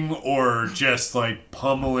locking or just like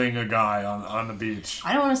pummeling a guy on the beach.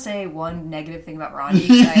 I don't want to say one negative thing about Ronnie.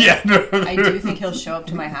 I do think he'll show up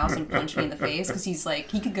to my house and punch me in the face because he's like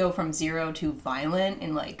he could go from 0 to violent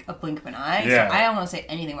in like a blink of an eye. Yeah. So I don't want to say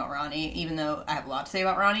anything about Ronnie, even though I have a lot to say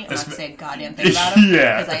about Ronnie. I'm not going to say a goddamn thing about him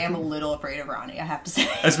because I am a little afraid of Ronnie. I have to say,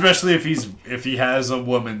 especially if he has a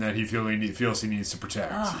woman that he feels he needs to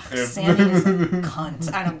protect. Sammy is a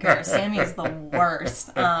cunt. I don't care. Sammy is the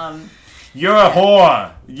worst. You're a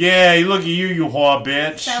whore. Yeah, look at you whore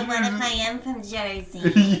bitch. So what if I am from Jersey?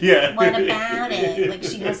 Yeah. What about it? Like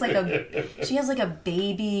she has like a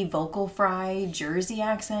baby vocal fry Jersey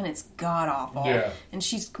accent. It's god awful. Yeah. And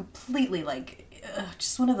she's completely like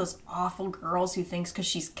just one of those awful girls who thinks because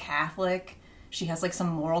she's Catholic she has like some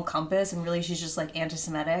moral compass and really she's just like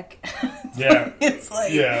anti-Semitic. It's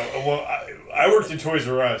like well I worked in Toys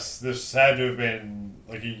R Us. This had to have been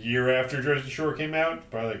like a year after Jersey Shore came out,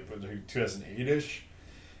 probably like 2008-ish.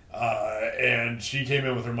 And she came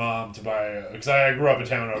in with her mom to buy, because I grew up a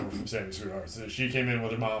town over from Sammy Sweetheart, so she came in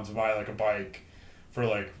with her mom to buy like a bike for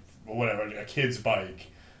like whatever, a kid's bike.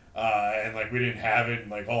 And like we didn't have it,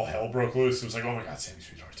 and like all hell broke loose. It was like, oh my god, Sammy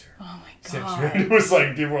Sweetheart's here. Oh my god! It was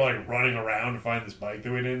like people were like running around to find this bike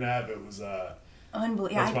that we didn't have. It was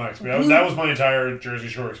unbelievable. That's my experience. That was my entire Jersey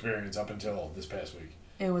Shore experience up until this past week.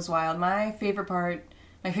 It was wild. My favorite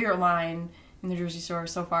line in the Jersey Shore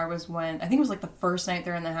so far was when, I think it was like the first night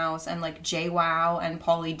they're in the house, and like JWoww and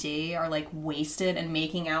Pauly D are like wasted and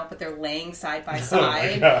making out, but they're laying side by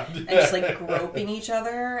side and just like groping each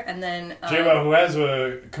other. And then JWoww, who has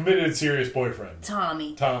a committed serious boyfriend,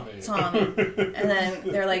 Tommy. And then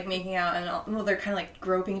they're like making out, and they're kind of like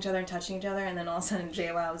groping each other and touching each other, and then all of a sudden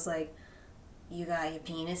JWoww was like, "You got your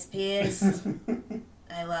penis pierced?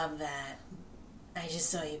 I love that. I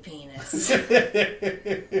just saw your penis."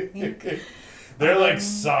 They're like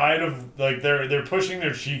they're pushing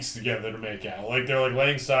their cheeks together to make out. Like they're like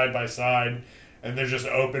laying side by side, and they're just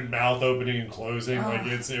mouth opening and closing. Like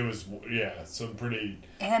it was some pretty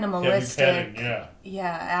animalistic. Petting,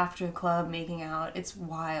 after the club making out. It's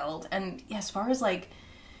wild. And as far as like,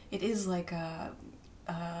 it is like a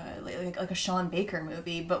Sean Baker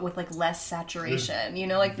movie, but with like less saturation. You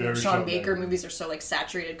know, like Sean Baker movies are so like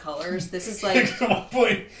saturated colors. This is like at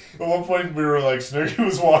one point we were like, Snooki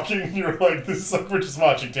was walking, and you were like, "This is like we're just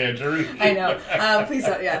watching Tangerine." I know. Please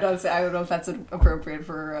don't. Yeah, don't say. I don't know if that's appropriate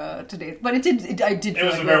for today, but it did. I did. It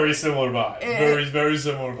was a very similar vibe. Very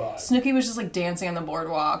similar vibe. Snooki was just like dancing on the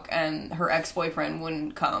boardwalk, and her ex-boyfriend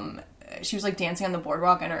wouldn't come. She was like dancing on the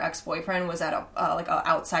boardwalk, and her ex-boyfriend was at a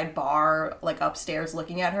outside bar, like upstairs,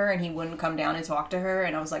 looking at her, and he wouldn't come down and talk to her.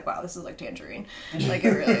 And I was like, "Wow, this is like Tangerine." Like it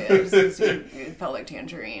really it felt like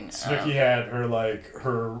Tangerine. Snooki had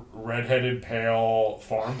her redheaded pale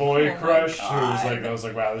farm boy crush, who was like, I was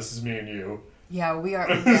like, "Wow, this is me and you." Yeah, we are.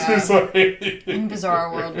 Yeah. In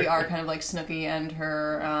Bizarre World, we are kind of like Snooki and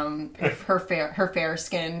her fair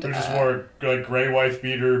skinned. Who just wore like gray wife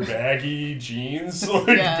beater baggy jeans,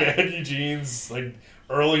 baggy jeans, like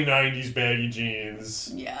early '90s baggy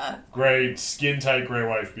jeans. Yeah. Gray skin tight gray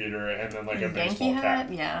wife beater, and then like a baseball cap.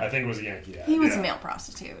 Yeah. I think it was a Yankee hat. He was a male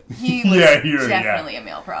prostitute. He was definitely a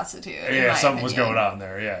male prostitute. Yeah, something was going on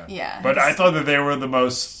there. Yeah. Yeah. But I thought that they were the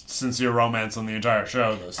most sincere romance on the entire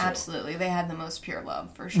show. Absolutely, they had the most pure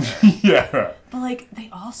love for sure. Yeah. But like they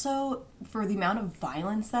also, for the amount of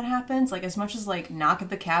violence that happens, like as much as like Knock at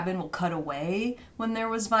the Cabin will cut away when there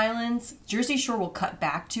was violence, Jersey Shore will cut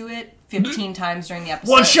back to it 15 times during the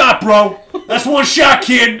episode. One shot, bro! That's one shot,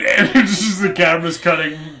 kid! And it's just the camera's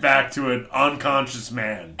cutting back to an unconscious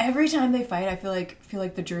man. Every time they fight, I feel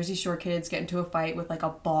like the Jersey Shore kids get into a fight with like a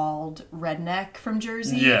bald redneck from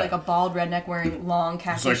Jersey. Yeah. Like a bald redneck wearing long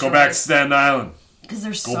khaki shorts. It's like, go back to Staten Island.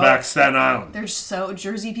 Because Go back to Staten Island.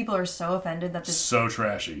 Jersey people are so offended that this... So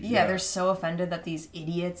trashy. Yeah, they're so offended that these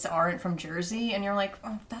idiots aren't from Jersey, and you're like,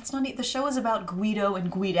 oh, that's not... The show is about Guido and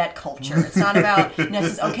Guidette culture. It's not about...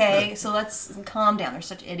 okay, so let's calm down. They're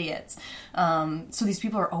such idiots. So these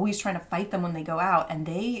people are always trying to fight them when they go out, and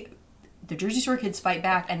the Jersey Shore kids fight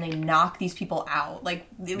back, and they knock these people out. Like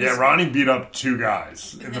Ronnie beat up 2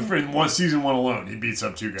 guys. In season 1 alone, he beats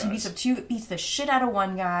up 2 guys. He beats the shit out of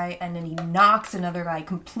one guy, and then he knocks another guy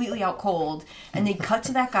completely out cold. And they cut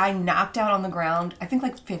to that guy knocked out on the ground, I think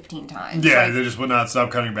like 15 times. Yeah, they just would not stop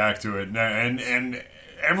cutting back to it. And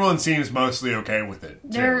everyone seems mostly okay with it.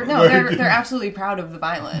 They're absolutely proud of the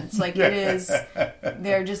violence. Like it is,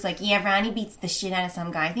 they're just like, yeah, Ronnie beats the shit out of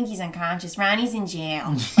some guy. I think he's unconscious. Ronnie's in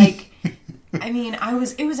jail. Like, I mean,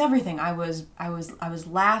 it was everything. I was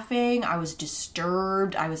laughing. I was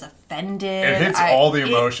disturbed. I was offended. It hits all the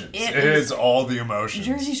emotions. It hits all the emotions.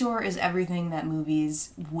 Jersey Shore is everything that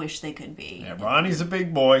movies wish they could be. Yeah, Ronnie's a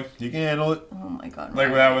big boy. He can handle it. Oh my god!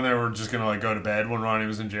 Like that when they were just gonna like go to bed when Ronnie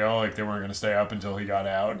was in jail. Like they weren't gonna stay up until he got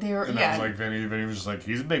out. That was like Vinny. Vinny was just like,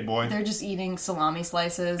 he's a big boy. They're just eating salami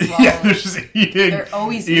slices. Yeah, they're just eating. They're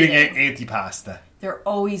always eating antipasta. They're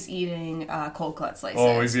always eating cold cut slices.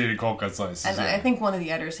 Always eating cold cut slices. And I think one of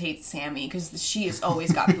the editors hates Sammy because she has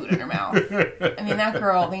always got food in her mouth. I mean, that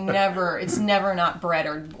girl, it's never not bread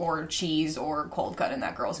or cheese or cold cut in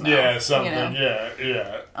that girl's mouth. Yeah, something.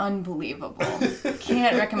 Yeah. Unbelievable.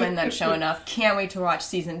 Can't recommend that show enough. Can't wait to watch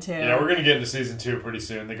season 2. Yeah, we're going to get into season 2 pretty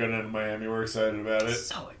soon. They go down to Miami. We're excited about it.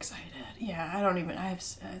 So excited. Yeah,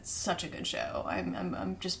 it's such a good show.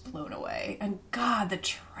 I'm just blown away. And God, the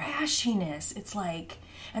trashiness. It's like,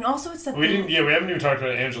 and also it's that we haven't even talked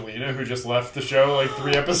about Angelina, who just left the show like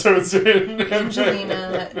 3 episodes in.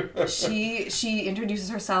 Angelina, she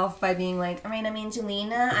introduces herself by being like, all right, I'm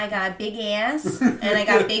Angelina. I got a big ass and I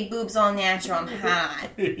got big boobs all natural. I'm hot.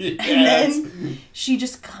 Yes. And then she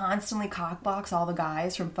just constantly cockblocks all the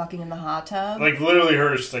guys from fucking in the hot tub. Like literally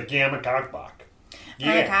her, she's like, yeah, I'm a cockblock.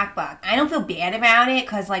 I'm a cockblock. I don't feel bad about it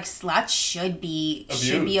because like sluts should be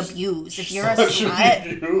abused. If you're a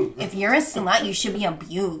slut, you should be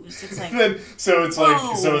abused. It's like so it's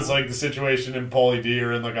like the situation in Pauly D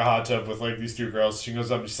are in like a hot tub with like these two girls. She goes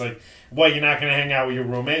up and she's like, "What? You're not gonna hang out with your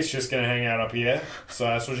roommates? Just gonna hang out up here? So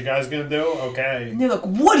that's what you guys gonna do? Okay." And they're like,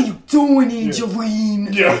 "What are you doing,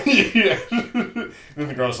 Angeline?" Yeah. And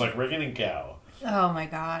the girl's like, "Riggin and cow." Oh my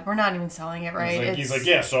god, we're not even selling it right. He's like,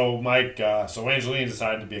 yeah. So Mike, so Angeline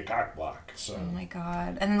decided to be a cock block. So oh my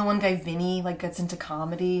god, and then the one guy Vinny like gets into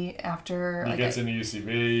comedy after he gets into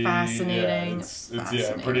UCB. Fascinating. Yeah,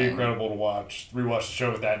 it's pretty incredible to rewatch the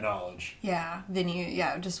show with that knowledge. Yeah, Vinny.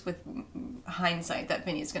 Yeah, just with hindsight, that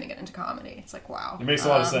Vinny's going to get into comedy. It's like wow, it makes a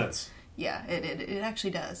lot of sense. Yeah, it actually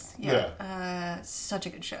does. Yeah. Such a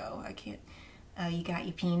good show. I can't. You got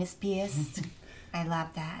your penis pierced. I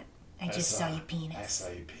love that. I just saw your penis. I saw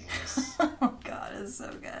your penis. Oh, God, it's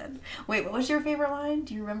so good. Wait, what was your favorite line?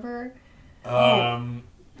 Do you remember?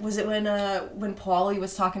 Was it when Paulie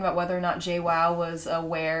was talking about whether or not JWoww was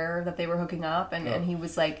aware that they were hooking up, and he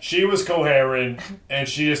was like... She was coherent, and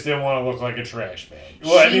she just didn't want to look like a trash bag.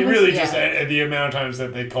 Well, just the amount of times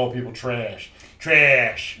that they call people trash.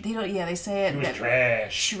 Trash. They don't. Yeah, they say it. She was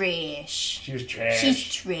trash. Trash. She was trash. She's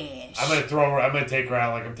trash. I'm gonna throw her. I'm gonna take her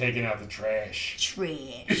out like I'm taking out the trash.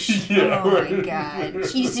 Trash. Yeah. Oh my god.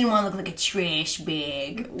 She just didn't want to look like a trash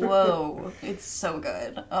bag. Whoa, it's so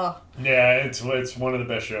good. Oh. Yeah, it's one of the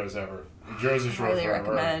best shows ever. Jersey Shore. Highly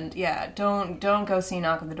recommend. Yeah, don't go see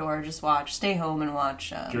Knock on the Door. Just watch. Stay home and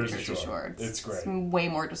watch Jersey Shore. It's great. It's way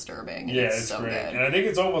more disturbing. Yeah, it's so great. Good. And I think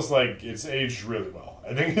it's almost like it's aged really well.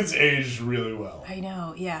 I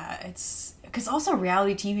know. Yeah. It's because also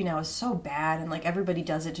reality TV now is so bad, and like everybody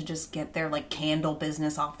does it to just get their like candle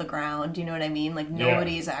business off the ground. You know what I mean? Like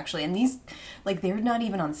nobody's actually, and these like they're not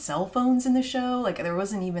even on cell phones in the show. Like there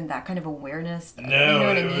wasn't even that kind of awareness. No, you know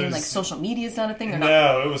what I mean? Like social media is not a thing.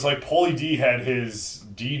 It was like Pauly D had his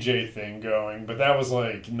DJ thing going, but that was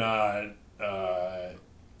like not.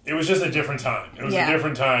 It was just a different time. It was a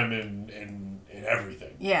different time in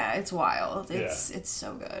everything. Yeah, it's wild. It's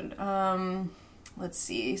so good. Let's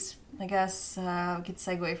see. I guess we could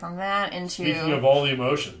segue from that into... Speaking of all the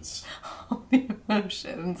emotions. All the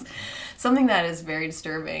emotions. Something that is very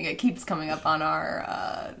disturbing. It keeps coming up on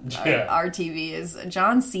our TV is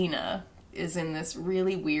John Cena is in this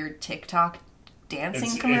really weird TikTok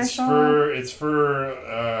dancing commercial. It's for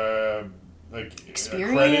like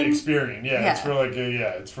Experian? Credit Experian. Yeah, it's for like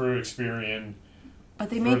it's for Experian. But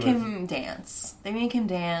they make him dance. They make him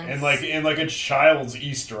dance. And like in like a child's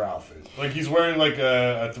Easter outfit. Like he's wearing like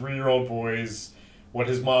a 3-year-old boy's what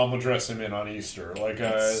his mom would dress him in on Easter. Like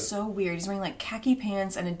it's so weird. He's wearing like khaki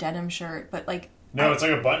pants and a denim shirt, but like no, it's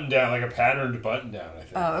like a button down, like a patterned button down, I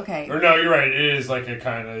think. Oh, okay. Or no, you're right. It is like a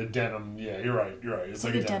kind of denim. Yeah, you're right. It's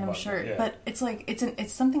like a denim shirt. Yeah. But it's like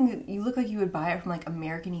it's something that you look like you would buy it from like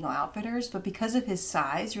American Eagle Outfitters, but because of his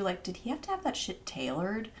size, you're like, did he have to have that shit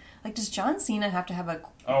tailored? Like, does John Cena have to have a...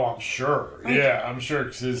 Oh, I'm sure. Like, yeah, I'm sure.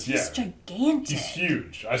 Cause he's gigantic. He's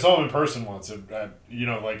huge. I saw him in person once at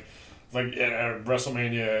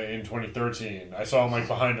WrestleMania in 2013. I saw him, like,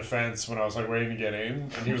 behind a fence when I was, like, waiting to get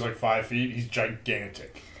in, and he was, like, 5 feet. He's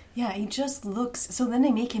gigantic. Yeah, he just looks... So then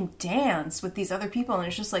they make him dance with these other people, and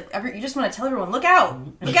it's just, like, you just want to tell everyone, look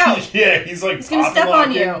out! Look out! Yeah, he's, like, he's going to step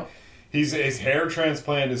on you. His hair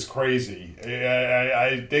transplant is crazy.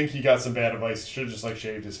 I think he got some bad advice. He should have just like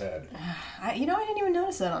shaved his head. I didn't even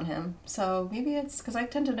notice that on him. So maybe it's because I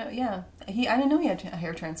tend to know. Yeah, I didn't know he had a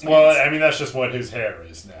hair transplant. Well, I mean that's just what his hair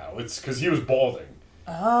is now. It's because he was balding.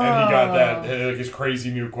 Oh. And he got that like his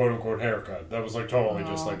crazy new quote unquote haircut. That was like totally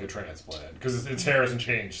just like a transplant because its hair hasn't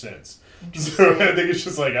changed since. So I think it's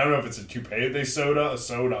just like I don't know if it's a toupee they sewed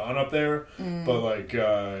on up there, but like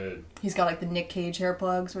he's got like the Nick Cage hair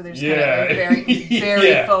plugs where they're just kind of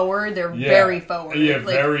very forward. They're very forward. Yeah,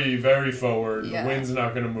 like, very forward. Yeah. The wind's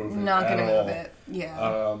not going to move it. Not going to move it.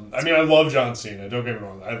 Yeah. I mean, I love John Cena. Don't get me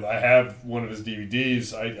wrong. I have one of his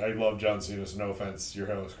DVDs. I love John Cena. So no offense, your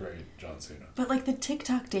hair was great, John Cena. But like the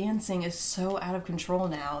TikTok dancing is so out of control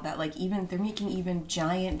now that like they're making even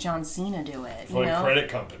giant John Cena do it. For like credit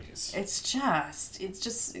companies. It's just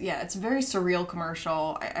it's a very surreal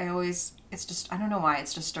commercial. It's just, I don't know why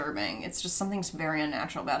it's disturbing. It's just something's very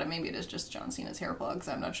unnatural about it. Maybe it is just John Cena's hair plugs.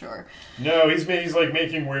 I'm not sure. No, he's like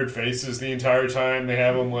making weird faces the entire time. They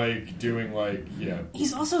have him like doing like,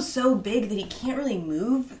 He's also so big that he can't really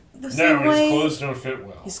move the same way. No, his clothes don't fit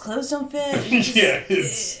well. His clothes don't fit.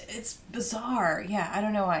 It's bizarre. Yeah, I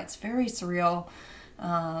don't know why. It's very surreal.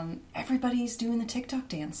 Everybody's doing the TikTok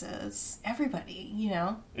dances. Everybody, you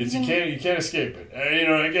know. You can't escape it.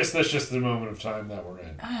 I guess that's just the moment of time that we're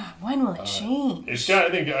in. When will it change? It's got.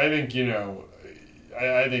 I think you know.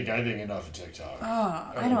 I think enough of TikTok.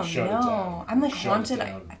 I don't know. I'm like haunted.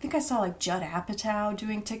 I think I saw like Judd Apatow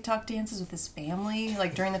doing TikTok dances with his family,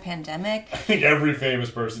 like during the pandemic. I think every famous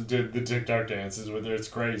person did the TikTok dances with her. It's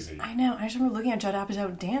crazy. I know. I just remember looking at Judd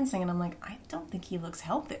Apatow dancing, and I'm like, I don't think he looks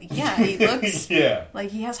healthy. Yeah, he looks like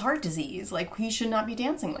he has heart disease. Like he should not be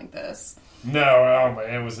dancing like this. No, oh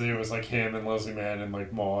man, it was like him and Leslie Mann and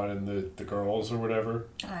like Maud and the girls or whatever.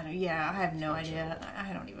 I have no idea.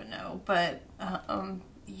 I don't even know. But I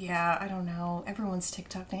don't know. Everyone's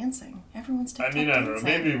TikTok dancing. I don't know.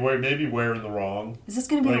 Maybe we're in the wrong. Is this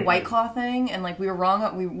going to be the White Claw thing? And like we were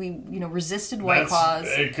wrong. We resisted White Claws.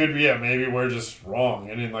 It could be. Yeah, maybe we're just wrong.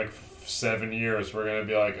 And in like 7 years, we're going to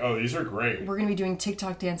be like, oh, these are great. We're going to be doing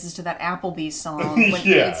TikTok dances to that Applebee's song when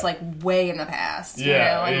it's like way in the past.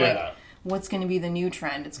 Yeah, you know? And like, what's going to be the new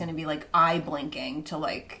trend? It's going to be like eye blinking to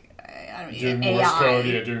like, I don't know, doing AI. Morse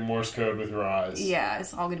code, doing Morse code with your eyes. Yeah,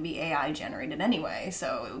 it's all going to be AI generated anyway,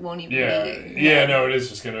 so it won't even be. No, it is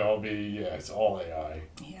just going to all be, it's all AI.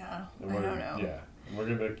 Yeah, I don't know. Yeah, we're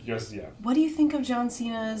going to, yes, yeah. What do you think of John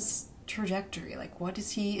Cena's trajectory? Like, what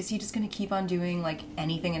is he just going to keep on doing, like,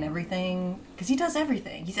 anything and everything? Because he does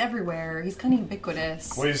everything. He's everywhere. He's kind of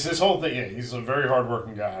ubiquitous. Well, his whole thing, he's a very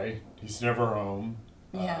hardworking guy. He's never home.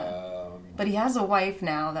 Yeah. But he has a wife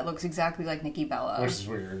now that looks exactly like Nikki Bella. Which is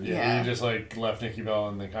weird. Yeah. He just like left Nikki Bella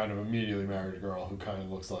and they kind of immediately married a girl who kind of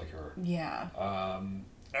looks like her. Yeah.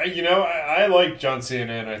 I like John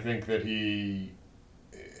Cena and I think that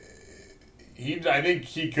I think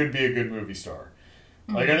he could be a good movie star.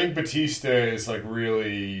 Mm-hmm. Like I think Batista is like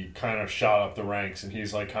really kind of shot up the ranks and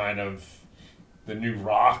he's like kind of the new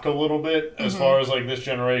Rock a little bit as far as like this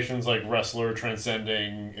generation's like wrestler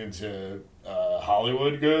transcending into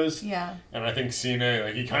Hollywood goes. Yeah. And I think Cena,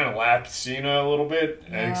 like he kind of lapped Cena a little bit.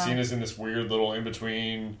 Yeah. I think Cena's in this weird little in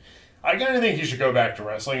between. I kind of think he should go back to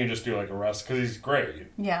wrestling and just do like a wrestler because he's great.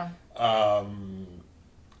 Yeah. I don't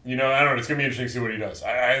know. It's gonna be interesting to see what he does.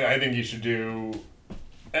 I think he should do.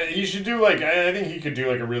 He should do like I think he could do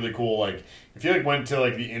like a really cool like if he like went to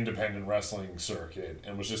like the independent wrestling circuit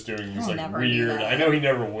and was just doing these like weird. I know he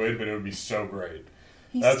never would, but it would be so great.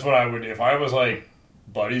 That's what I would if I was like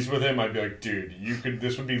buddies with him. I'd be like, dude,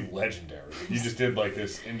 this would be legendary. If you just did like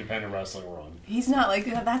this independent wrestling run. He's not like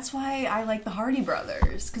that's why I like the Hardy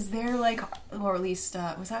Brothers because they're like, or at least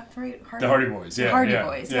was that right? The Hardy Boys, yeah, the Hardy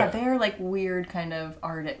Boys, yeah. They're like weird kind of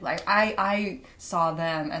art. Like I saw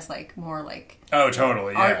them as like more like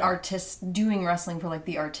totally artists doing wrestling for like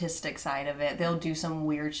the artistic side of it. They'll do some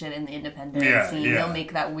weird shit in the independent scene. Yeah. They'll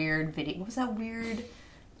make that weird video. What was that weird?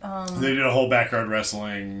 They did a whole backyard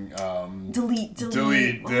wrestling. Delete.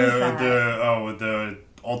 The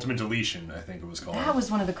Ultimate Deletion, I think it was called. That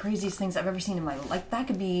was one of the craziest things I've ever seen in my life. Like that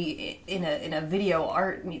could be in a video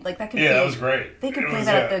art. Like that could. Yeah, that was great. They could play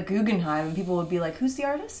that at the Guggenheim, and people would be like, "Who's the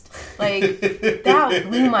artist?" Like that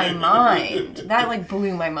blew my mind. That like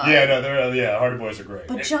blew my mind. Yeah, no, Hardy Boys are great.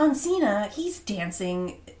 But John Cena, he's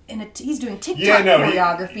dancing. He's doing TikTok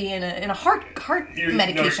choreography in a heart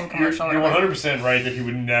medication commercial. You're 100% right that he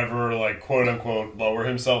would never like quote unquote lower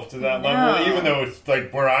himself to that level. Even though it's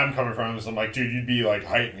like where I'm coming from is I'm like, dude, you'd be like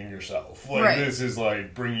heightening yourself. Like this is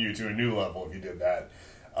like bringing you to a new level if you did that.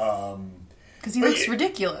 Because he looks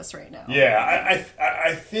ridiculous right now. Yeah,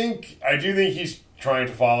 I do think he's trying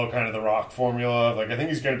to follow kind of the Rock formula. Like I think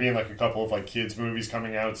he's going to be in like a couple of like kids movies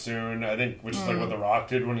coming out soon. I think which is like what the Rock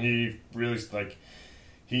did when he released like.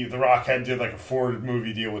 The Rock did like a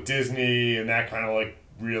 4-movie deal with Disney, and that kind of like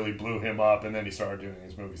really blew him up. And then he started doing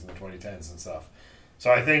his movies in the 2010s and stuff.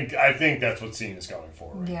 So I think that's what Cena's going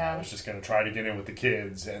for. Right now. He's just going to try to get in with the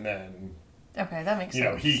kids, and then okay, that makes sense. You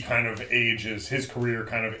know, he kind of ages. His career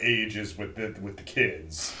kind of ages with the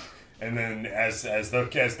kids, and then as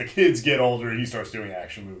the kids get older, he starts doing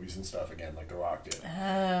action movies and stuff again, like The Rock did. Oh,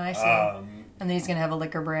 I see. And then he's going to have a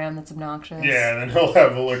liquor brand that's obnoxious. Yeah, and then he'll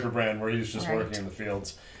have a liquor brand where he's just working in the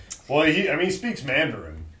fields. Well, he speaks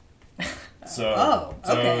Mandarin. So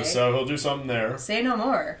he'll do something there. Say no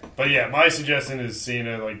more. But yeah, my suggestion is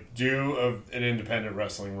Cena, like, do an independent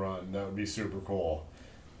wrestling run. That would be super cool.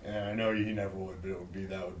 And I know he never would, but it would be,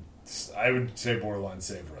 I would say borderline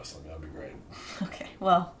save wrestling. That would be great. Okay,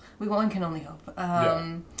 well, one can only hope.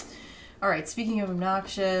 All right, speaking of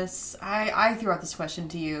obnoxious, I threw out this question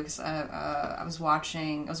to you because I was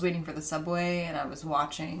waiting for the subway, and I was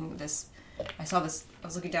watching this. I was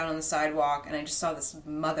looking down on the sidewalk, and I just saw this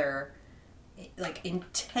mother, like,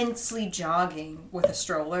 intensely jogging with a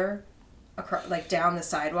stroller, across, like down the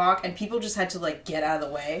sidewalk, and people just had to like get out of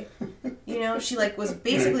the way. You know, she like was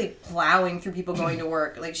basically plowing through people going to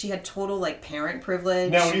work. Like she had total like parent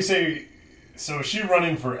privilege. Now, when you say, so is she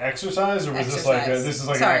running for exercise, or was this like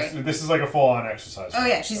this is like a full on exercise? Oh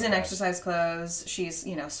yeah, she's in exercise clothes. She's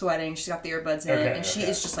sweating. She's got the earbuds in, and she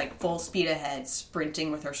is just like full speed ahead,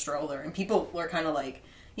 sprinting with her stroller. And people were kind of like,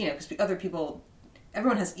 because other people.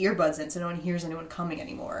 Everyone has earbuds in, so no one hears anyone coming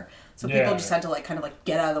anymore. So people just had to like kind of like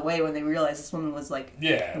get out of the way when they realized this woman was like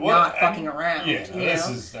not fucking around. Yeah, this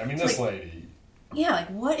is. I mean, this lady. Yeah, like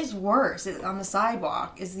what is worse on the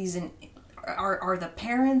sidewalk? Is these are the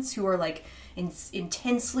parents who are like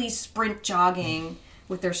intensely sprint jogging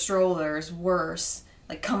with their strollers worse,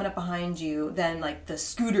 like coming up behind you, than like the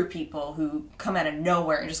scooter people who come out of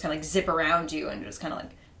nowhere and just kind of like zip around you and just kind of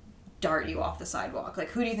like dart you off the sidewalk? Like,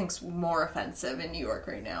 who do you think's more offensive in New York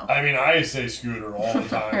right now? I mean, I say scooter all the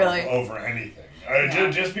time really? over anything.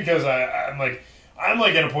 Just because I'm like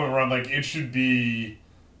at a point where I'm like, it should be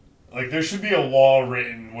like there should be a law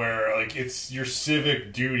written where like it's your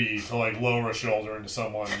civic duty to like lower a shoulder into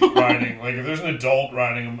someone riding. Like if there's an adult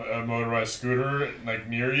riding a motorized scooter like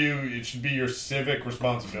near you, it should be your civic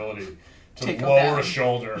responsibility to lower a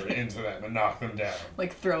shoulder into them and knock them down.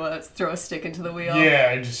 Like throw a stick into the wheel.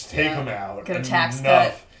 Yeah, and just take them out. Get a tax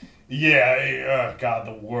cut. Yeah, God,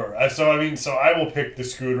 the worst. So I will pick the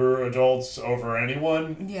scooter adults over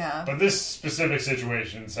anyone. Yeah. But this specific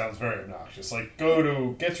situation sounds very obnoxious. Like,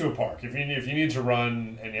 get to a park. If you need to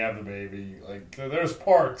run and you have the baby, like, there's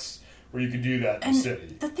parks where you can do that in the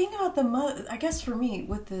city. The thing about I guess for me,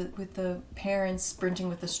 with the parents sprinting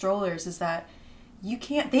with the strollers is that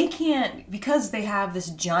they can't, because they have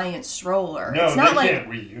this giant stroller. No, it's not they can't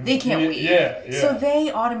weave. They can't weave. Yeah. So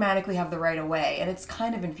they automatically have the right of way, and it's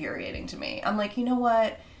kind of infuriating to me. I'm like, you know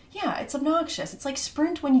what? Yeah, it's obnoxious. It's like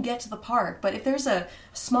sprint when you get to the park, but if there's a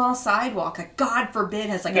small sidewalk that, God forbid,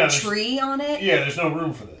 has like a tree on it... Yeah, there's no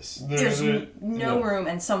room for this. There's no room,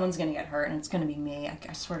 and someone's going to get hurt, and it's going to be me.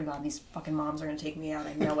 I swear to God, these fucking moms are going to take me out.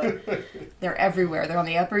 I know it. They're everywhere. They're on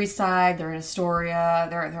the Upper East Side. They're in Astoria.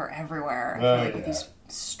 They're everywhere. I feel like with these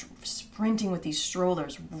sprinting with these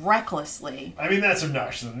strollers recklessly. I mean, that's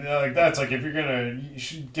obnoxious. Like that's like if you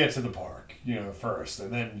should get to the park, first,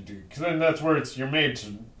 and then you do, because then that's where you're made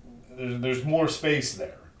to. There's more space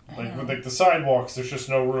there. Like with like the sidewalks, there's just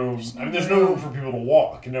no room. There's no room for people to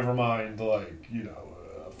walk. Never mind, like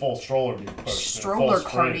a full stroller being pushed. Stroller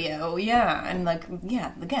cardio, yeah, and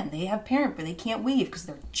again, they have parent, but they can't weave because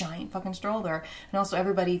they're a giant fucking stroller. And also,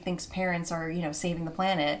 everybody thinks parents are saving the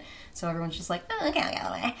planet, so everyone's just like, oh, okay, I'll get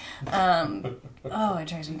away. Oh, it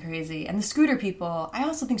drives me crazy. And the scooter people, I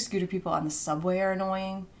also think scooter people on the subway are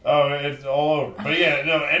annoying. Oh, it's all over. But yeah,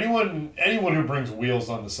 no, anyone who brings wheels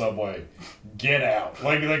on the subway, get out.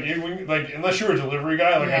 Like unless you're a delivery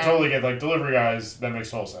guy, I totally get delivery guys. That makes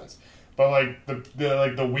total sense. But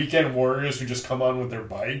the weekend warriors who just come on with their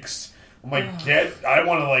bikes, I'm like, I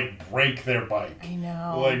want to break their bike. I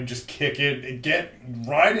know. Just kick it.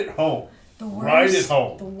 Ride it home. Ride it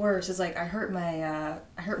home. The worst is I hurt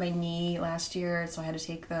my knee last year, so I had to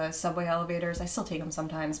take the subway elevators. I still take them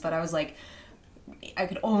sometimes, but I was like, I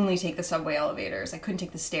could only take the subway elevators. I couldn't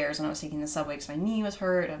take the stairs when I was taking the subway because my knee was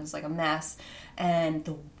hurt. I was like a mess. And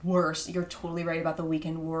the worst, you're totally right about the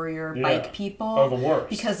weekend warrior bike people. Oh, the worst.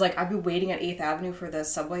 Because I'd be waiting at 8th Avenue for the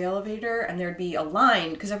subway elevator, and there'd be a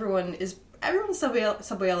line because everyone's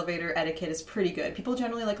subway elevator etiquette is pretty good. People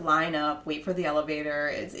generally line up, wait for the elevator.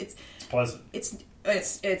 It's pleasant.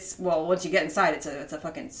 It's well, once you get inside, it's a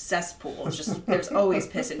fucking cesspool. It's just there's always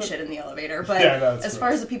piss and shit in the elevator. But as far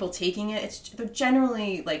as the people taking it, they're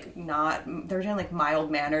generally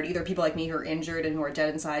mild mannered. Either people like me who are injured and who are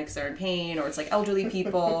dead inside because they're in pain, or it's elderly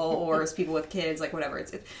people, or it's people with kids, whatever.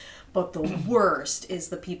 But the worst is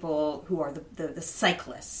the people who are the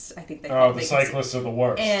cyclists. I think the cyclists are the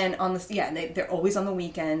worst. And they're always on the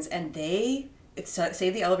weekends, and say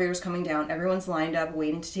the elevator's coming down, everyone's lined up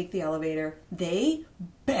waiting to take the elevator. They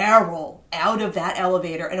barrel out of that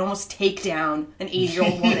elevator and almost take down an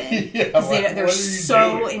 80-year-old woman because they're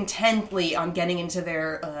so intently on getting into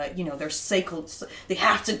their their cycles. They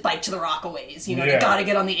have to bike to the Rockaways. They gotta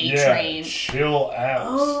get on the A train. Chill out.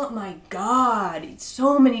 Oh my God!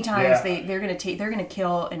 So many times they're gonna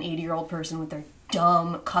kill an 80-year-old person with their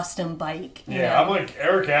dumb custom bike. I'm like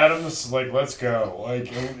Eric Adams. Let's go.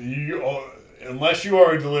 Unless you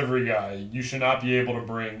are a delivery guy, you should not be able to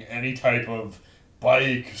bring any type of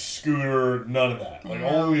bike, scooter, none of that.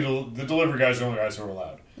 Only the delivery guys are the only guys who are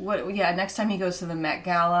allowed. Next time he goes to the Met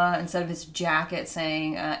Gala, instead of his jacket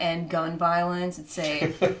saying "end gun violence," it'd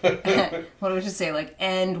say, what would it say? Like,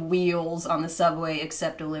 "end wheels on the subway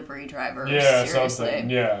except delivery drivers." Yeah, seriously. something.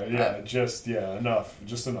 Yeah, just enough.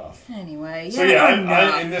 Just enough. Anyway, so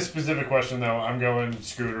I, in this specific question though, I'm going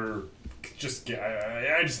scooter.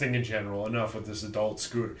 I just think in general, enough with this adult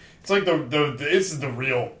scooter. It's like this is the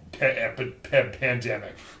real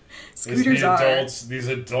pandemic. Scooters these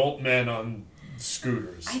adult men on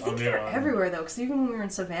scooters. I think they're everywhere though, because even when we were in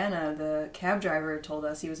Savannah, the cab driver told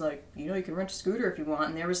us, he was like, you can rent a scooter if you want,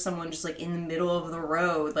 and there was someone just like in the middle of the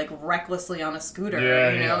road, like recklessly on a scooter.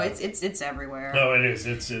 It's everywhere. No, it is.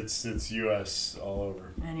 It's U.S. all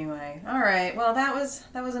over. Anyway, all right. Well, that was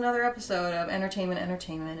another episode of entertainment, and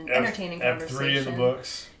entertaining conversation. F3 in the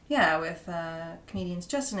books. Yeah, with comedians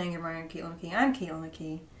Justin Angermeyer and Caitlin McKee. I'm Caitlin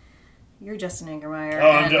McKee. You're Justin Angermeyer.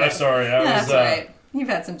 Oh, I'm sorry. That's right. You've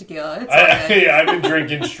had some tequila. It's all good. I've been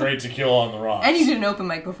drinking straight tequila on the rocks. And you did an open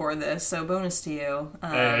mic before this, so bonus to you.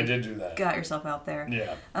 I did do that. Got yourself out there.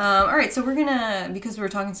 Yeah. All right, so we're going to, because we were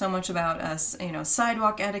talking so much about us,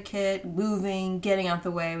 sidewalk etiquette, moving, getting out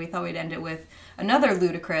the way, we thought we'd end it with another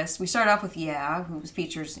Ludacris. We start off with who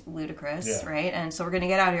features Ludacris, right? And so we're going to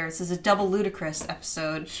get out here. This is a double Ludacris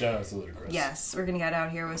episode. Shout out to Ludacris. Yes, we're going to get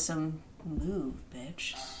out here with some move,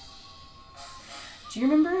 bitch. Do you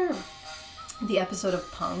remember the episode of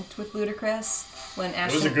Punk'd with Ludacris? When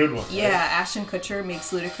Ashton, it was a good one. Yeah, Ashton Kutcher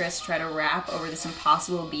makes Ludacris try to rap over this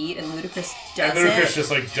impossible beat, and Ludacris does it. And Ludacris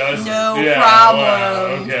just does no it. problem.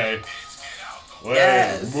 Wow, okay. Wait,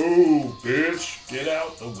 yes. Move, bitch. Get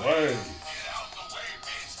out the way.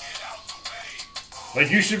 Like,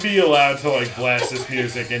 you should be allowed to, blast this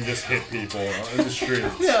music and just hit people in the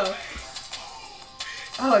streets. Yeah.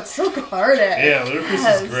 Oh, it's so cathartic. Yeah,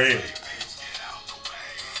 Ludacris is great.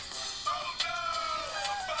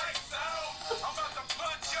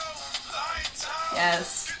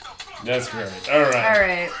 Yes. That's great. All right. All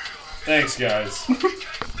right. Thanks, guys.